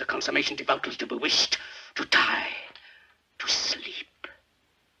 It is a consummation devoutly to be wished. To die, to sleep,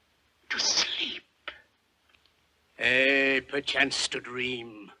 to sleep. Perchance to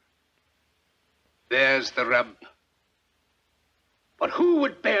dream. There's the rub. For who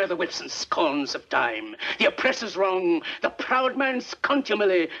would bear the whips and scorns of time, the oppressor's wrong, the proud man's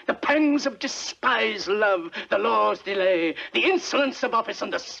contumely, the pangs of despised love, the law's delay, the insolence of office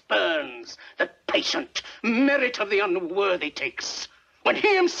and the spurns that patient merit of the unworthy takes, when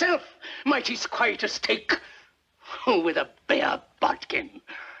he himself might his quietus take with a bare bodkin?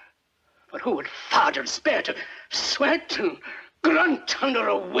 For who would fathers bear to sweat and grunt under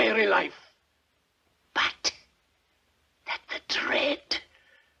a weary life? But that the dread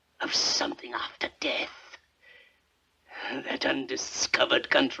of something after death, that undiscovered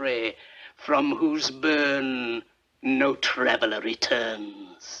country from whose burn no traveler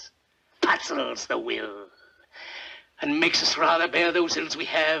returns, puzzles the will, and makes us rather bear those ills we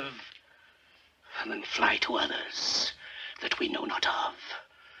have than fly to others that we know not of.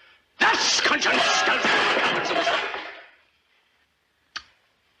 Thus conscience does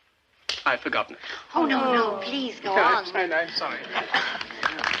I've forgotten it. Oh, no, please go on. I'm sorry.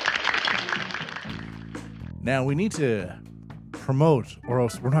 Now, we need to promote, or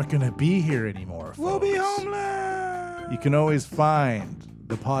else we're not going to be here anymore, folks. We'll be homeless. You can always find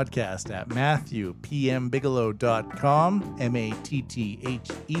the podcast at MatthewPMBigelow.com,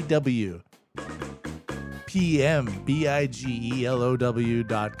 MattheW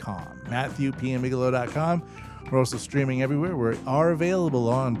PMBIGELOW.com, MatthewPMBigelow.com. We're also streaming everywhere. We are available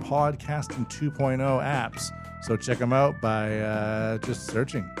on Podcasting 2.0 apps. So check them out by just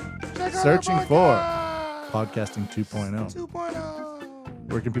searching for Podcasting 2.0.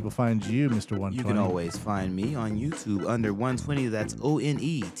 Where can people find you, Mr. 120? You can always find me on YouTube under 120. That's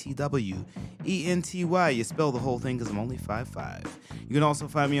ONETWENTY. You spell the whole thing because I'm only 5'5". You can also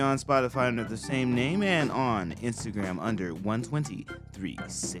find me on Spotify under the same name and on Instagram under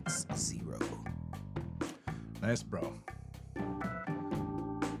 120-360. Nice, bro.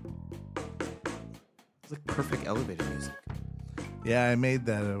 It's like perfect elevator music. Yeah, I made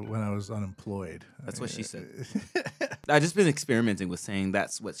that when I was unemployed. That's what she said. I've just been experimenting with saying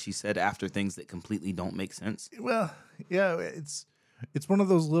that's what she said after things that completely don't make sense. Well, yeah, it's one of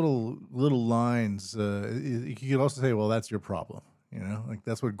those little lines. You could also say, well, that's your problem. You know, like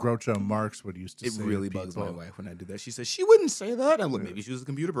that's what Groucho Marx would used to say. It really bugs my wife when I do that. She says, she wouldn't say that. I'm like, maybe she was a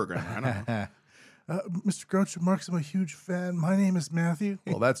computer programmer. I don't know. Mr. Groucho Marx, I'm a huge fan. My name is Matthew.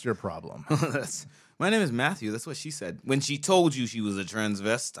 Well, that's your problem. My name is Matthew. That's what she said when she told you she was a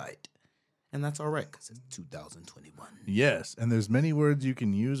transvestite. And that's all right because it's 2021. Yes, and there's many words you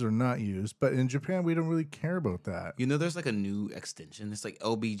can use or not use, but in Japan, we don't really care about that. You know, there's like a new extension. It's like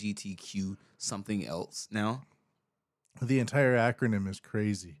LBGTQ something else now. The entire acronym is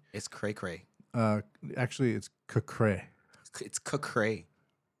crazy. It's cray-cray. Actually, it's cray. It's cray.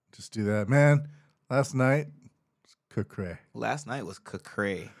 Just do that. Man, last night, was cray. Last night was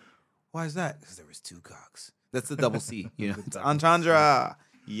cray. Why is that? Because there was two cocks. That's the double C. You know, it's entendre.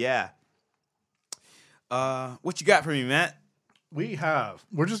 Yeah. What you got for me, Matt? We're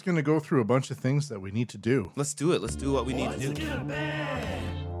just going to go through a bunch of things that we need to do. Let's do it. Let's do what we need to do.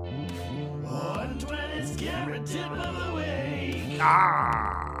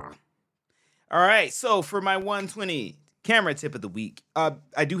 All right. So for my 120 camera tip of the week,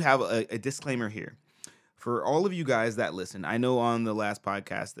 I do have a disclaimer here. For all of you guys that listen, I know on the last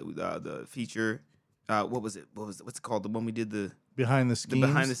podcast that the feature, what's it called? The one we did the behind the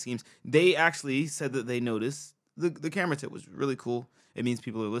schemes. They actually said that they noticed the camera tip was really cool. It means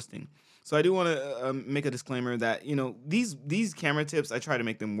people are listening. So I do want to make a disclaimer that, you know, these camera tips, I try to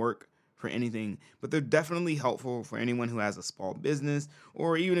make them work for anything, but they're definitely helpful for anyone who has a small business,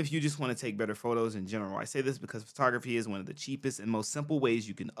 or even if you just want to take better photos in general. I say this because photography is one of the cheapest and most simple ways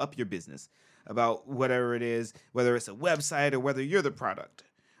you can up your business about whatever it is, whether it's a website or whether you're the product.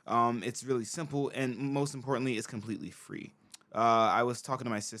 It's really simple, and most importantly, it's completely free. I was talking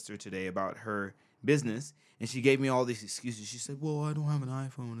to my sister today about her business, and she gave me all these excuses. She said, well, I don't have an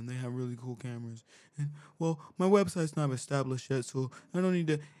iPhone, and they have really cool cameras. And, well, my website's not established yet, so I don't need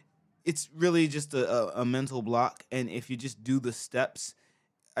to. It's really just a mental block, and if you just do the steps,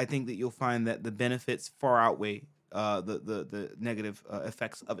 I think that you'll find that the benefits far outweigh the negative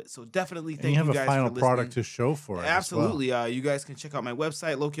effects of it. So definitely thank you guys for listening. You have a final product to show for it. Absolutely. Well. You guys can check out my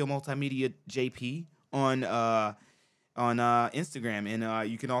website, Lokio Multimedia JP, on Instagram,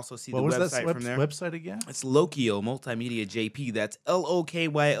 and you can also see the website from there. Website again? It's Lokio Multimedia JP. That's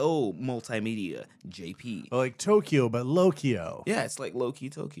LOKYO Multimedia JP. Well, like Tokyo, but Lokio. Yeah, it's like low-key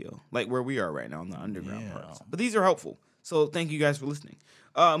Tokyo, like where we are right now in the underground parts. But these are helpful, so thank you guys for listening.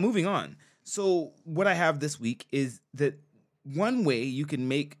 Moving on. So what I have this week is that one way you can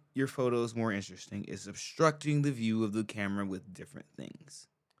make your photos more interesting is obstructing the view of the camera with different things.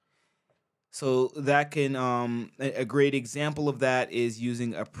 So that can a great example of that is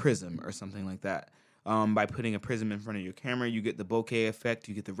using a prism or something like that. By putting a prism in front of your camera, you get the bokeh effect,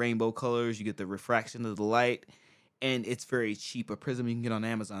 you get the rainbow colors, you get the refraction of the light, and it's very cheap. A prism you can get on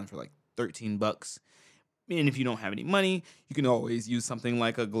Amazon for like $13. And if you don't have any money, you can always use something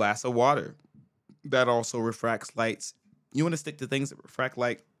like a glass of water that also refracts lights. You want to stick to things that refract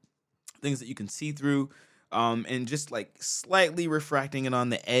light, things that you can see through. And just like slightly refracting it on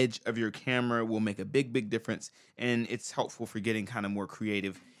the edge of your camera will make a big difference. And it's helpful for getting kind of more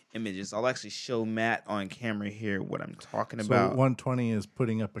creative images. I'll actually show Matt on camera here what I'm talking about. 120 is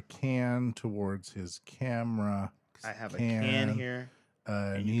putting up a can towards his camera. I have a can here.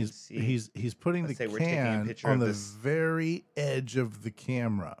 And he's putting the can on the very edge of the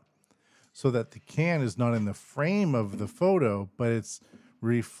camera so that the can is not in the frame of the photo, but it's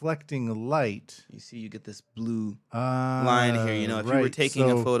reflecting light. You see, you get this blue line here. You know, if you were taking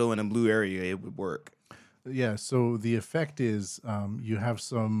a photo in a blue area, it would work. Yeah, so the effect is you have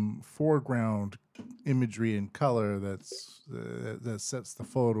some foreground imagery and color that sets the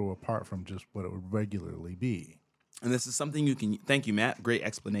photo apart from just what it would regularly be. And this is something you can, thank you, Matt, great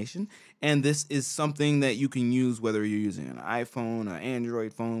explanation. And this is something that you can use whether you're using an iPhone, an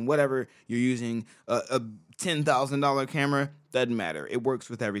Android phone, whatever you're using, a $10,000 camera, doesn't matter. It works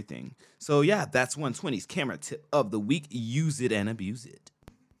with everything. So yeah, that's 120's camera tip of the week. Use it and abuse it.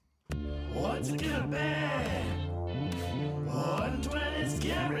 What's a good man? 120's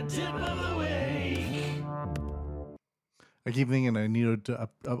camera tip of the week. I keep thinking I need to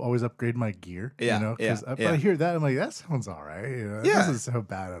always upgrade my gear. Yeah, you know, because I hear that, I'm like, that sounds all right. You know, it doesn't sound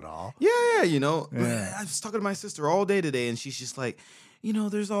bad at all. Yeah, you know. Yeah. I was talking to my sister all day today, and she's just like, you know,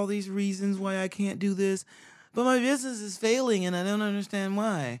 there's all these reasons why I can't do this, but my business is failing, and I don't understand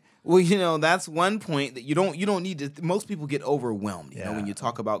why. Well, you know, that's one point that you don't need to. Most people get overwhelmed, you know, when you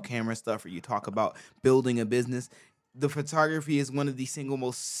talk about camera stuff or you talk about building a business. The photography is one of the single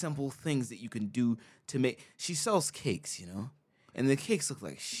most simple things that you can do to make. She sells cakes, you know, and the cakes look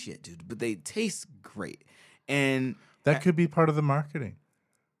like shit, dude, but they taste great. And that could be part of the marketing.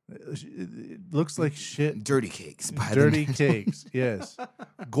 It looks like shit. Dirty cakes. Dirty cakes, yes.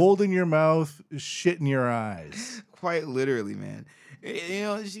 Gold in your mouth, shit in your eyes. Quite literally, man. You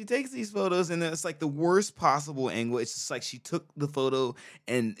know, she takes these photos and it's like the worst possible angle. It's just like she took the photo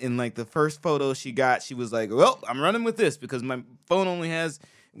and in like the first photo she got, she was like, well, I'm running with this because my phone only has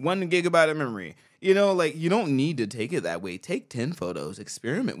 1 gigabyte of memory. You know, like you don't need to take it that way. Take 10 photos,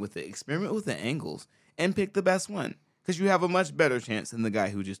 experiment with it, experiment with the angles and pick the best one because you have a much better chance than the guy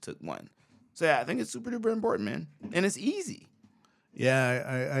who just took one. So yeah, I think it's super duper important, man. And it's easy.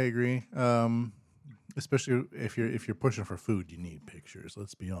 Yeah, I agree. Especially if you're pushing for food, you need pictures.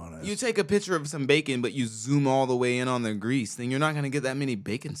 Let's be honest. You take a picture of some bacon, but you zoom all the way in on the grease, then you're not going to get that many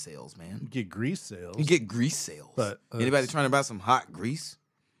bacon sales, man. You get grease sales. You get grease sales. But anybody trying to buy some hot grease?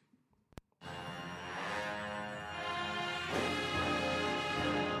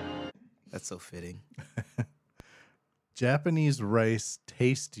 That's so fitting. Japanese rice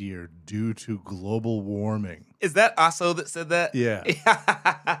tastier due to global warming. Is that Aso that said that?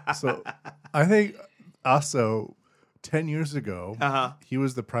 Yeah. So I think Aso, 10 years ago, he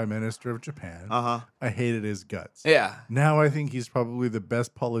was the prime minister of Japan. I hated his guts. Yeah. Now I think he's probably the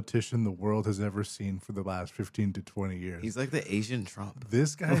best politician the world has ever seen for the last 15 to 20 years. He's like the Asian Trump.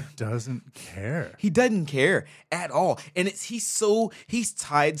 This guy doesn't care. He doesn't care at all. And he's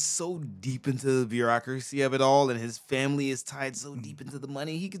tied so deep into the bureaucracy of it all, and his family is tied so deep into the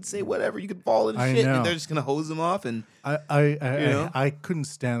money. He could say whatever. You could fall in shit, and they're just going to hose him off. And I couldn't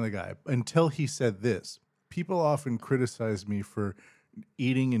stand the guy until he said this. People often criticize me for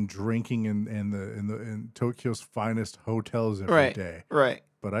eating and drinking in Tokyo's finest hotels every day. Right.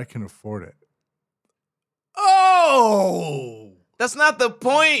 But I can afford it. Oh! That's not the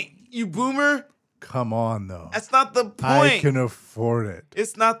point, you boomer. Come on, though. That's not the point. I can afford it.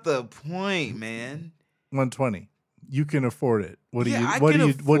 It's not the point, man. 120. You can afford it. What do you?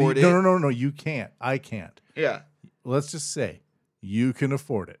 No, you can't. I can't. Yeah. Let's just say you can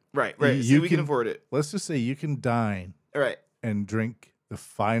afford it. Right. We can afford it. Let's just say you can dine. Right. And drink the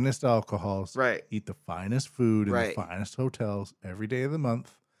finest alcohols. Right. Eat the finest food in the finest hotels every day of the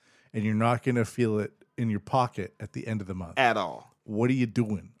month. And you're not going to feel it in your pocket at the end of the month. At all. What are you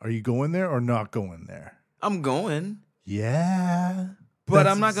doing? Are you going there or not going there? I'm going. Yeah. But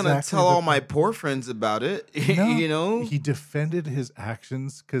I'm not going to tell all my poor friends about it. No, you know? He defended his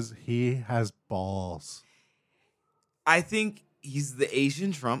actions because he has balls. I think he's the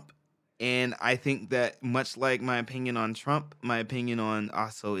Asian Trump, and I think that much like my opinion on Trump, my opinion on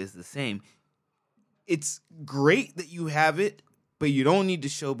Aso is the same. It's great that you have it, but you don't need to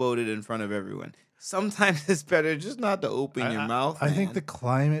showboat it in front of everyone. Sometimes it's better just not to open your mouth. I think the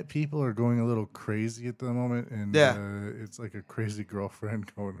climate people are going a little crazy at the moment, and it's like a crazy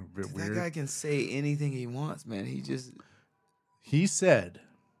girlfriend going a bit weird. That guy can say anything he wants, man. He said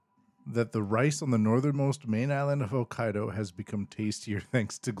that the rice on the northernmost main island of Hokkaido has become tastier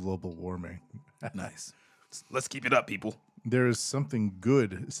thanks to global warming. Nice. Let's keep it up, people. There is something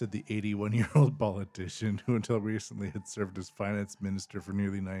good, said the 81-year-old politician who until recently had served as finance minister for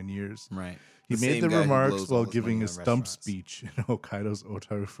nearly 9 years. Right. He made the remarks while giving a stump speech in Hokkaido's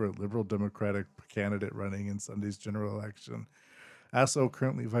Otaru for a Liberal Democratic candidate running in Sunday's general election. Aso,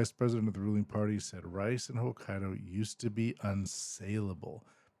 currently vice president of the ruling party, said rice in Hokkaido used to be unsaleable,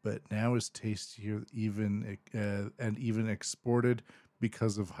 but now is tastier and even exported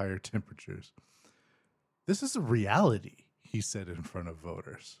because of higher temperatures. This is a reality, he said in front of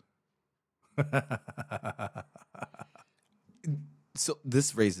voters. So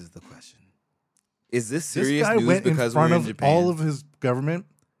this raises the question. Is this This serious guy news went because in front we're in of Japan? all of his government,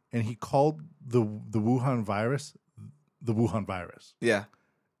 and he called the Wuhan virus the Wuhan virus. Yeah.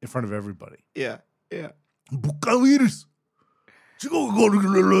 In front of everybody. Yeah. Yeah. Bukavirus.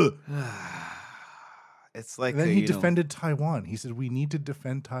 It's like And then he defended Taiwan. He said, we need to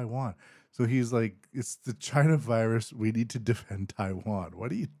defend Taiwan. So he's like, it's the China virus. We need to defend Taiwan.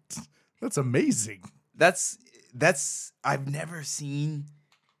 That's amazing. That's I've never seen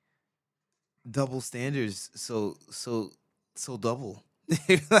double standards so double.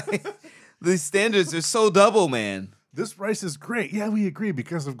 Like, the standards are so double, man. This rice is great. Yeah, we agree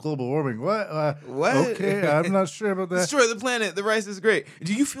because of global warming. What? What? Okay, I'm not sure about that. Destroy the planet. The rice is great.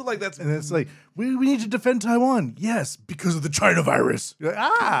 Do you feel like that's... And it's like, we need to defend Taiwan. Yes, because of the China virus. You're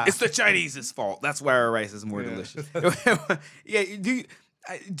like, It's the Chinese's fault. That's why our rice is more delicious. Yeah.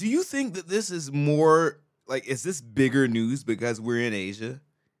 Do you think that this is more... Like, is this bigger news because we're in Asia?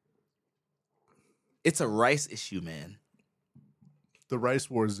 It's a rice issue, man. The rice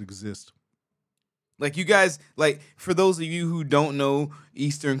wars exist. Like, you guys, like, for those of you who don't know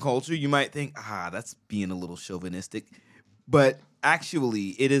Eastern culture, you might think, that's being a little chauvinistic. But actually,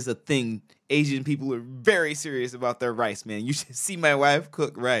 it is a thing. Asian people are very serious about their rice, man. You should see my wife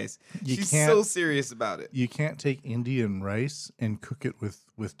cook rice. She's so serious about it. You can't take Indian rice and cook it with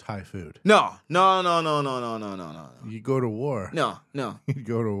Thai food. No. You go to war. No. You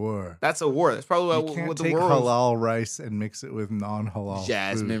go to war. That's a war. That's probably what the world... take halal rice and mix it with non-halal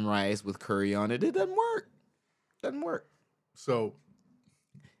jasmine food. Rice with curry on it. It doesn't work. So...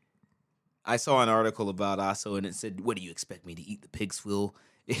 I saw an article about Aso, and it said, what do you expect me to eat, the pig's swill?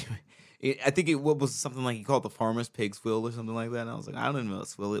 I think it was something like he called the farmer's pig swill or something like that. And I was like, I don't know what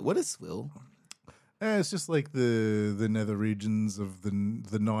swill is. What is swill? It's just like the nether regions of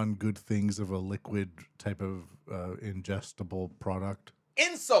the non-good things of a liquid type of ingestible product.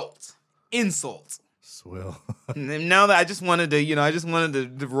 Insult. Swill. Now that I just wanted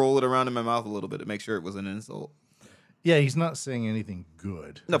to roll it around in my mouth a little bit to make sure it was an insult. Yeah, he's not saying anything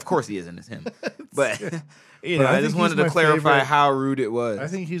good. No, of course he isn't. It's him. But, I just wanted to clarify how rude it was. I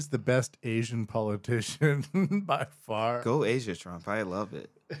think he's the best Asian politician by far. Go Asia, Trump. I love it.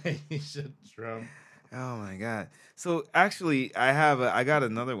 Asia, Trump. Oh, my God. So, actually, I got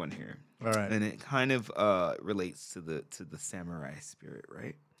another one here. All right. And it kind of relates to the samurai spirit,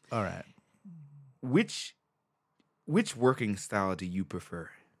 right? All right. Which working style do you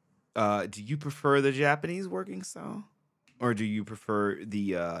prefer? Do you prefer the Japanese working style? Or do you prefer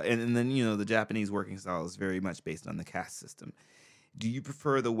the and then the Japanese working style is very much based on the caste system. Do you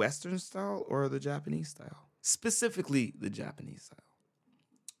prefer the Western style or the Japanese style? Specifically the Japanese style.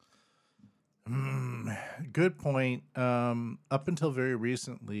 Good point. Up until very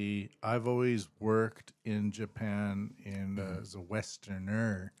recently, I've always worked in Japan as a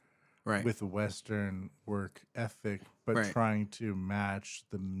Westerner. Right. With a Western work ethic, but trying to match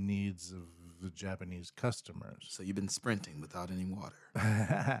the needs of the Japanese customers. So you've been sprinting without any water.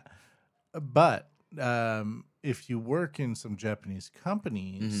 But if you work in some Japanese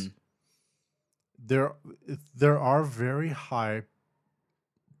companies, there are very high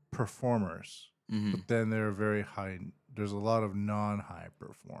performers, but then there's a lot of non-high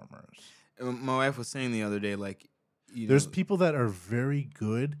performers. My wife was saying the other day, like, there's people that are very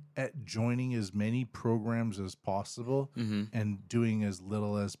good at joining as many programs as possible and doing as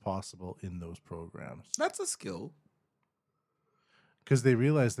little as possible in those programs. That's a skill. Because they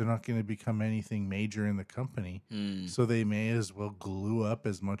realize they're not going to become anything major in the company. So they may as well glue up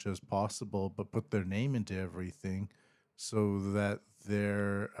as much as possible, but put their name into everything so that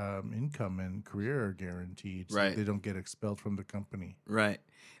their income and career are guaranteed. So that they don't get expelled from the company. Right.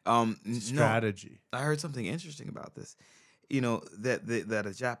 Strategy. No, I heard something interesting about this. that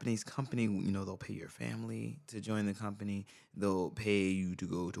a Japanese company, they'll pay your family to join the company. They'll pay you to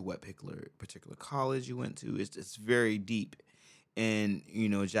go to what particular college you went to. It's very deep. And,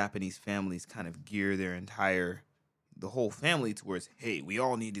 Japanese families kind of gear the whole family towards, hey, we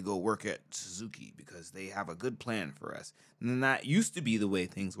all need to go work at Suzuki because they have a good plan for us. And then that used to be the way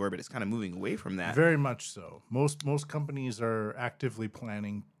things were, but it's kind of moving away from that. Very much so. Most companies are actively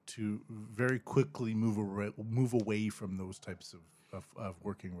planning to very quickly move away from those types of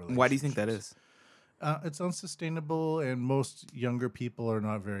working relationships. Why do you think that is? It's unsustainable, and most younger people are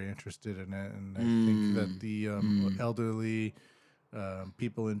not very interested in it. And I think that the elderly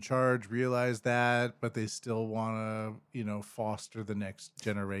people in charge realize that, but they still want to, foster the next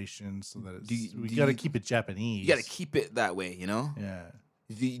generation so that we got to keep it Japanese. You got to keep it that way, Yeah.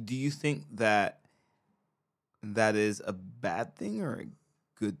 Do you think that is a bad thing or a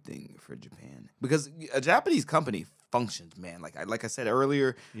good thing for Japan? Because a Japanese company functions, man. Like I said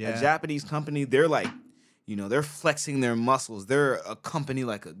earlier, a Japanese company, they're like, they're flexing their muscles. They're a company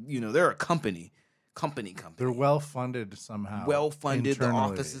they're a company. They're well funded somehow. Well funded. The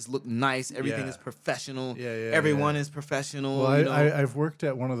offices look nice. Everything is professional. Everyone is professional. Well, I've worked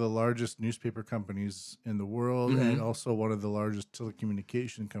at one of the largest newspaper companies in the world, and also one of the largest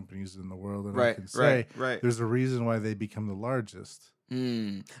telecommunication companies in the world. And I can say there's a reason why they become the largest.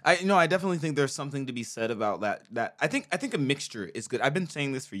 I definitely think there's something to be said about that. I think a mixture is good. I've been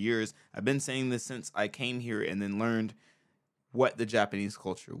saying this for years. I've been saying this since I came here and then learned what the Japanese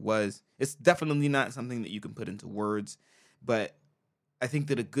culture was. It's definitely not something that you can put into words, but I think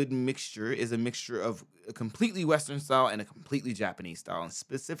that a good mixture is a mixture of a completely Western style and a completely Japanese style, and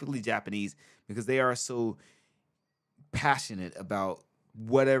specifically Japanese because they are so passionate about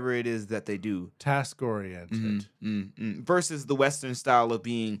whatever it is that they do. Task-oriented. Versus the Western style of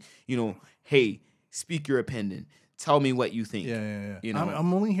being, hey, speak your opinion. Tell me what you think. Yeah.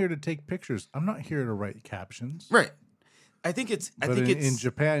 I'm only here to take pictures. I'm not here to write captions. Right. I think in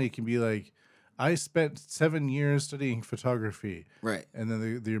Japan, it can be like, I spent 7 years studying photography. Right. And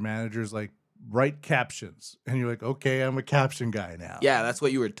then your manager's like, write captions. And you're like, okay, I'm a caption guy now. Yeah, that's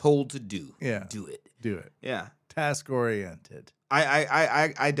what you were told to do. Yeah. Do it. Yeah. Task-oriented.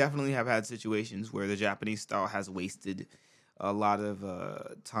 I definitely have had situations where the Japanese style has wasted a lot of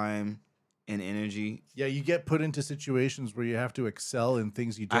time and energy. Yeah, you get put into situations where you have to excel in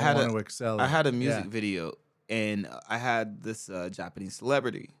things you don't want to excel in. I had a music video. And I had this Japanese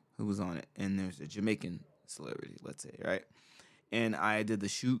celebrity who was on it. And there's a Jamaican celebrity, let's say, right? And I did the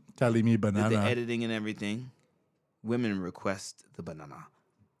shoot. Talimi banana. Did the editing and everything. Women request the banana.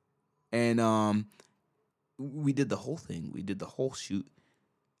 And we did the whole thing. We did the whole shoot.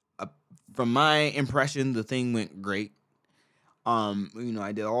 From my impression, the thing went great.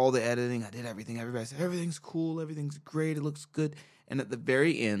 I did all the editing. I did everything. Everybody said, everything's cool. Everything's great. It looks good. And at the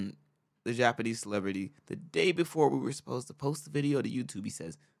very end, the Japanese celebrity, the day before we were supposed to post the video to YouTube, he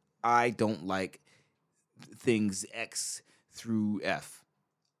says, I don't like things X through F.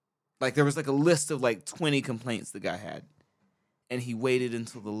 Like, there was like a list of like 20 complaints the guy had. And he waited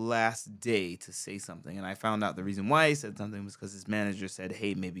until the last day to say something. And I found out the reason why he said something was because his manager said,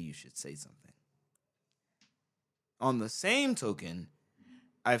 hey, maybe you should say something. On the same token,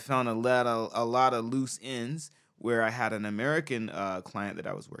 I found a lot of loose ends where I had an American client that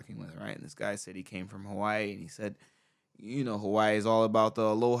I was working with, right? And this guy said he came from Hawaii, and he said, Hawaii is all about the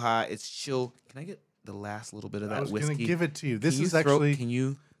aloha. It's chill. Can I get the last little bit of that whiskey? I was going to give it to you. This is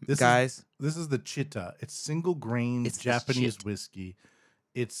the Chita. It's single grain Japanese whiskey.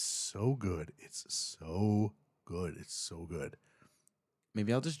 It's so good. It's so good.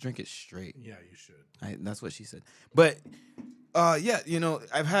 Maybe I'll just drink it straight. Yeah, you should. That's what she said. But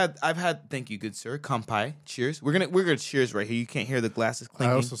I've had. Thank you, good sir. Kanpai. Cheers. We're gonna cheers right here. You can't hear the glasses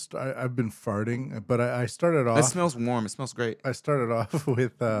clinking. I've been farting, but I started off. It smells warm. It smells great. I started off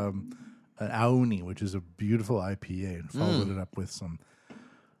with an Aoni, which is a beautiful IPA, and followed it up with some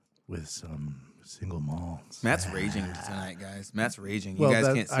single malts. Matt's raging tonight, guys. Matt's raging. You guys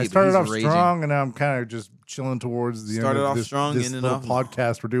can't see. I started off strong, and now I'm kind of just chilling towards the end of this little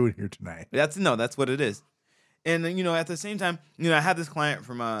podcast we're doing here tonight. That's what it is. And at the same time, I had this client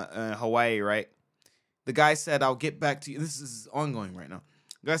from Hawaii, right? The guy said, I'll get back to you. This is ongoing right now.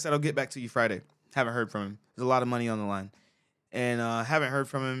 The guy said, I'll get back to you Friday. Haven't heard from him. There's a lot of money on the line. And haven't heard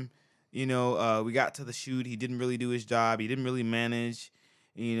from him. We got to the shoot. He didn't really do his job. He didn't really manage.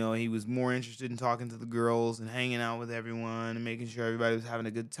 He was more interested in talking to the girls and hanging out with everyone and making sure everybody was having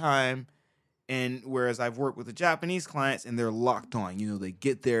a good time. And whereas I've worked with the Japanese clients and they're locked on, they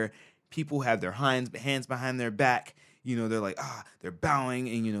get there. People have their hands behind their back. they're like, they're bowing,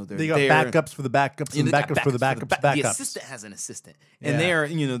 and they got backups for the backups and backups for the backups. The assistant has an assistant, and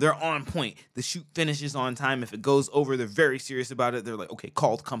they're on point. The shoot finishes on time. If it goes over, they're very serious about it. They're like, okay,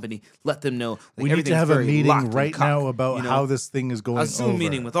 call the company, let them know. We need to have a meeting right now about how this thing is going. A Zoom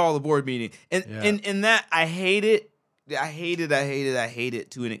meeting with all the board meeting, and that I hate it. I hate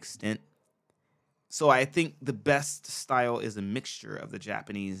it to an extent. So I think the best style is a mixture of the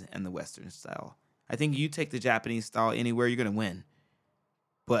Japanese and the Western style. I think you take the Japanese style anywhere, you're going to win.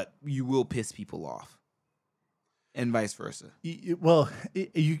 But you will piss people off. And vice versa.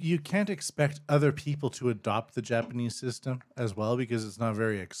 You can't expect other people to adopt the Japanese system as well because it's not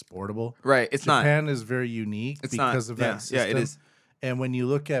very exportable. Right, Japan is very unique because of that system. Yeah, it is. And when you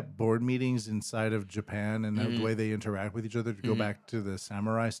look at board meetings inside of Japan and the way they interact with each other, to go back to the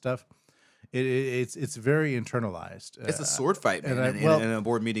samurai stuff, it's very internalized. It's a sword fight, man, in a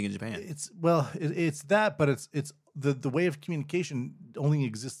board meeting in Japan. It's that, but it's the way of communication only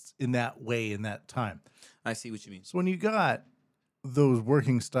exists in that way in that time. I see what you mean. So when you got those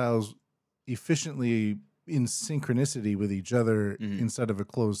working styles efficiently in synchronicity with each other inside of a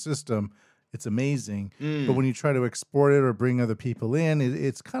closed system, it's amazing. But when you try to export it or bring other people in,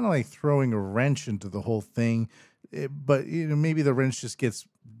 it's kind of like throwing a wrench into the whole thing. But maybe the wrench just gets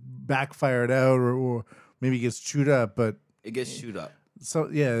backfired out or maybe gets chewed up. But it gets chewed up. So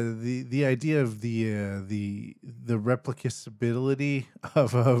the idea of the replicability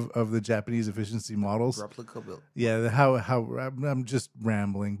of the Japanese efficiency models. Replicability. Yeah, how I'm just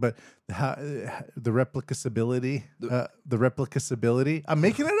rambling, but the replicability. I'm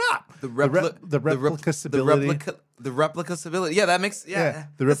making it up. The replicability. The replicability. Yeah, that makes the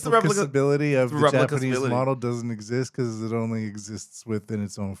replicability of the Japanese model doesn't exist because it only exists within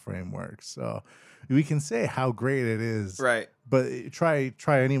its own framework. So we can say how great it is, right? But try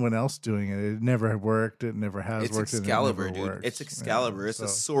anyone else doing it. It never worked. It never has worked. It's Excalibur, dude. It's Excalibur. It's a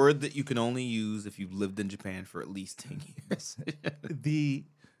sword that you can only use if you've lived in Japan for at least 10 years. The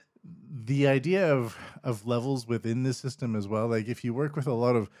idea of levels within the system as well. Like if you work with a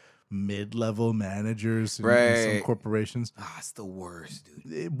lot of mid-level managers in some corporations, it's the worst,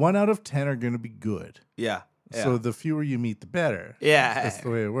 dude. 1 out of 10 are going to be good. Yeah. So the fewer you meet, the better. Yeah, that's the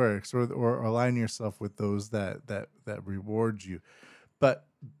way it works. Or align yourself with those that reward you. But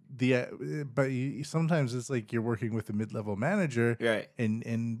sometimes it's like you're working with a mid-level manager, right?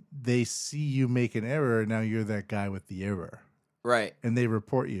 And they see you make an error, and now you're that guy with the error, right? And they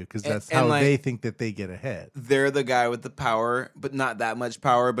report you because that's how they think that they get ahead. They're the guy with the power, but not that much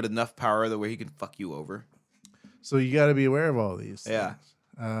power, but enough power that where he can fuck you over. So you got to be aware of all these. Yeah. Things.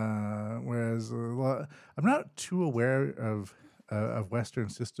 Whereas I'm not too aware of Western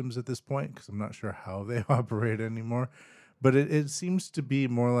systems at this point because I'm not sure how they operate anymore. But it seems to be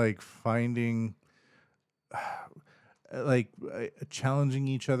more like finding, challenging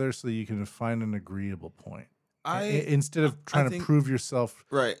each other so you can find an agreeable point. Instead of trying to prove yourself,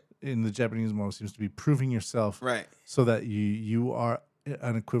 right? In the Japanese model, seems to be proving yourself, right? So that you are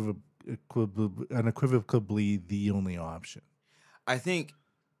unequivocally the only option. I think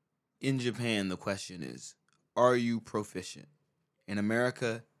in Japan, the question is, are you proficient? In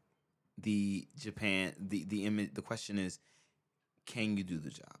America, the question is, can you do the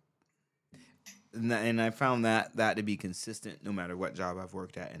job? And I found that to be consistent no matter what job I've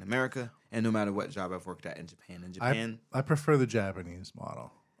worked at in America and no matter what job I've worked at in Japan. In Japan, I prefer the Japanese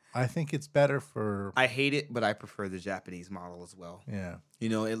model. I think it's better for... I hate it, but I prefer the Japanese model as well. Yeah.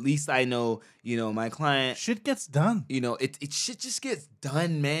 At least I know, my client... Shit gets done. It shit just gets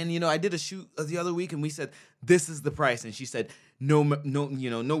done, man. I did a shoot the other week and we said, this is the price. And she said, no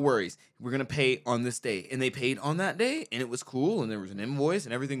worries. We're going to pay on this day. And they paid on that day and it was cool. And there was an invoice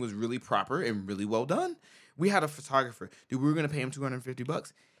and everything was really proper and really well done. We had a photographer. Dude, we were going to pay him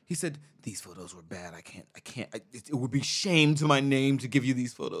 $250. He said, these photos were bad. I can't. It would be shame to my name to give you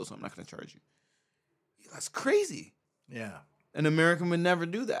these photos, so I'm not going to charge you. That's crazy. Yeah. An American would never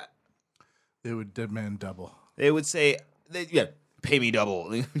do that. They would demand double. They would say, pay me double.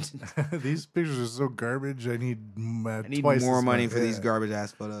 These pictures are so garbage. I need twice more money for these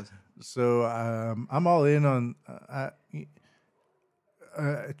garbage-ass photos. So I'm all in on... I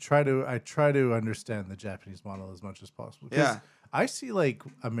try to understand the Japanese model as much as possible. Yeah. I see like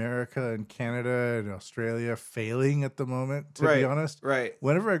America and Canada and Australia failing at the moment, to be honest. Right.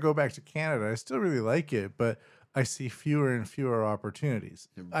 Whenever I go back to Canada, I still really like it, but I see fewer and fewer opportunities.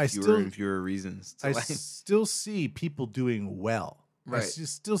 Fewer and fewer reasons. I still see people doing well. Right. I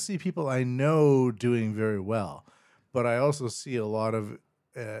still see people I know doing very well, but I also see a lot of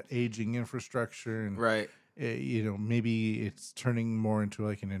aging infrastructure and right. maybe it's turning more into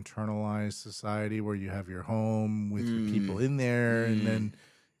like an internalized society where you have your home with your people in there, and then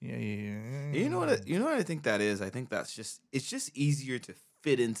you know what I think that is. I think that's it's just easier to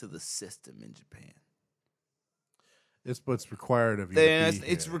fit into the system in Japan. It's what's required of you.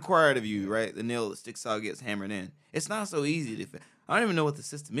 It's required of you, right? The nail that sticks out gets hammered in. It's not so easy to fit. I don't even know what the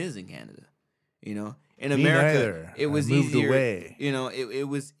system is in Canada. In America, it was easier. Away.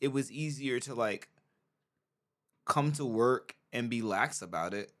 It was easier to like come to work and be lax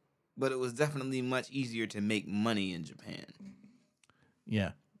about it, but it was definitely much easier to make money in Japan.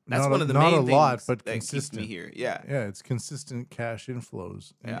 Yeah, that's one of the main things but that consistent. Keeps me here. Yeah, it's consistent cash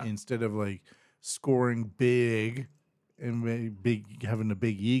inflows instead of like scoring big and having a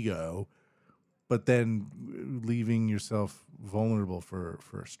big ego, but then leaving yourself vulnerable for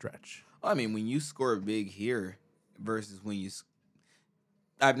a stretch. I mean, when you score big here versus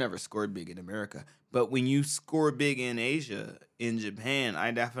I've never scored big in America, but when you score big in Asia, in Japan,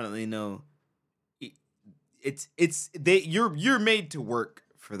 I definitely know you're made to work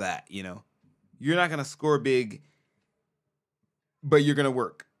for that. You're not gonna score big, but you're gonna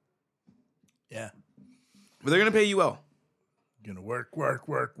work. Yeah, but they're gonna pay you well. You're gonna work.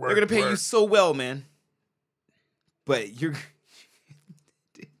 They're gonna pay you so well, man. But you're.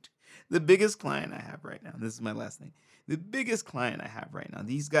 The biggest client I have right now, this is my last thing. The biggest client I have right now,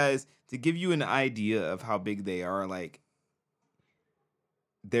 these guys, to give you an idea of how big they are, like,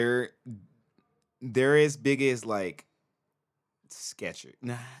 they're as big as, like, Skechers.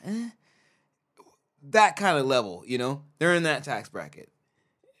 That kind of level, They're in that tax bracket.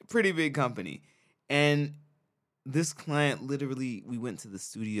 Pretty big company. And this client, literally, we went to the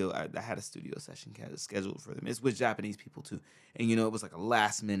studio. I had a studio session scheduled for them. It's with Japanese people, too. And, it was like a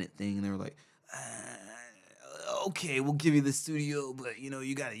last-minute thing. And they were like, okay, we'll give you the studio, but,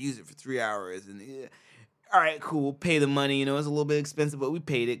 you got to use it for 3 hours. And, all right, cool, we'll pay the money. It's a little bit expensive, but we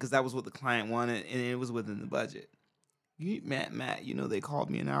paid it because that was what the client wanted, and it was within the budget. Matt, they called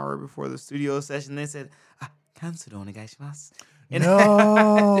me an hour before the studio session. They said, cancel onegaishimasu. And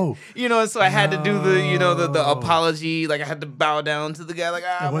no, so I had to do the apology. Like I had to bow down to the guy. Like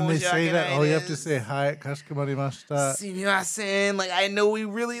when they say that, all you have to say hi, kashikomarimashita. Sumimasen. Like I know we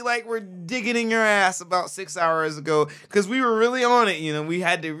really were digging in your ass about 6 hours ago because we were really on it. We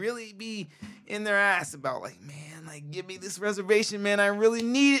had to really be in their ass about man, give me this reservation, man. I really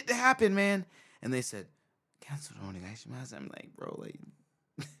need it to happen, man. And they said, cancel onegaishimasu. I'm like, bro,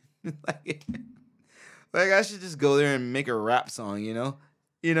 I should just go there and make a rap song,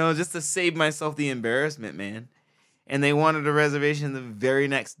 just to save myself the embarrassment, man. And they wanted a reservation the very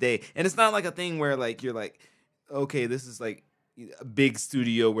next day. And it's not like a thing where you're like, okay, this is like a big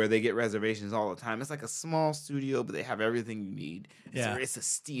studio where they get reservations all the time. It's like a small studio, but they have everything you need. Yeah. It's a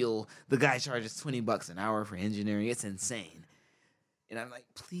steal. The guy charges $20 an hour for engineering. It's insane. And I'm like,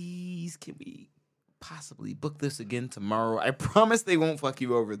 please, can we possibly book this again tomorrow? I promise they won't fuck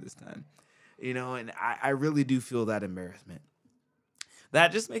you over this time. And I really do feel that embarrassment.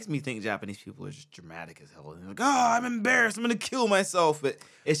 That just makes me think Japanese people are just dramatic as hell. And they're like, oh, I'm embarrassed. I'm going to kill myself. But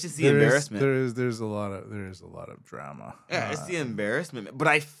it's just the embarrassment. There's a lot of drama. Yeah, it's the embarrassment. But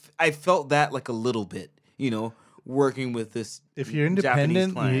I felt that a little bit, working with this if you're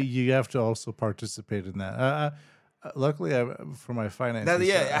independent, you have to also participate in that. Luckily, for my finances.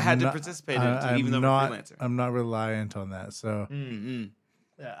 I had to participate in it, even though I'm a freelancer. I'm not reliant on that. So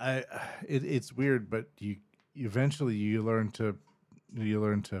it's weird, but you eventually learn to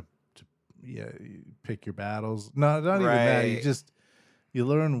pick your battles. No, not even that. You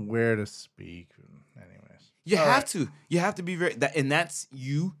learn where to speak. Anyways, you have to be very that, and that's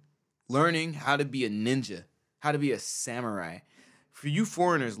you learning how to be a ninja, how to be a samurai. For you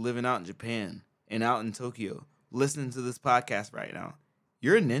foreigners living out in Japan and out in Tokyo, listening to this podcast right now,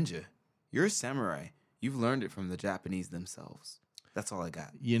 you're a ninja, you're a samurai. You've learned it from the Japanese themselves. That's all I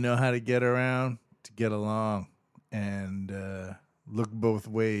got. You know how to get around to get along, and look both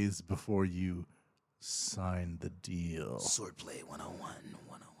ways before you sign the deal. Swordplay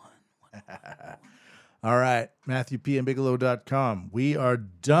 101. All right, MatthewPandBigelow.com. We are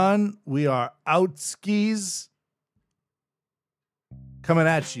done. We are out skis. Coming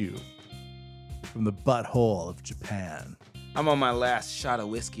at you from the butthole of Japan. I'm on my last shot of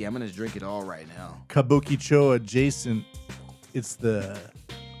whiskey. I'm going to drink it all right now. Kabukicho adjacent. It's the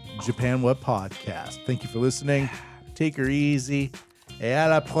Japan What Podcast. Thank you for listening. Take her easy. Et à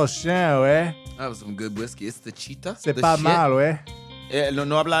la prochaine, ouais. That was some good whiskey. It's the Cheetah. C'est pas mal, ouais.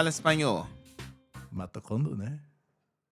 No habla en español. Matacondo, né?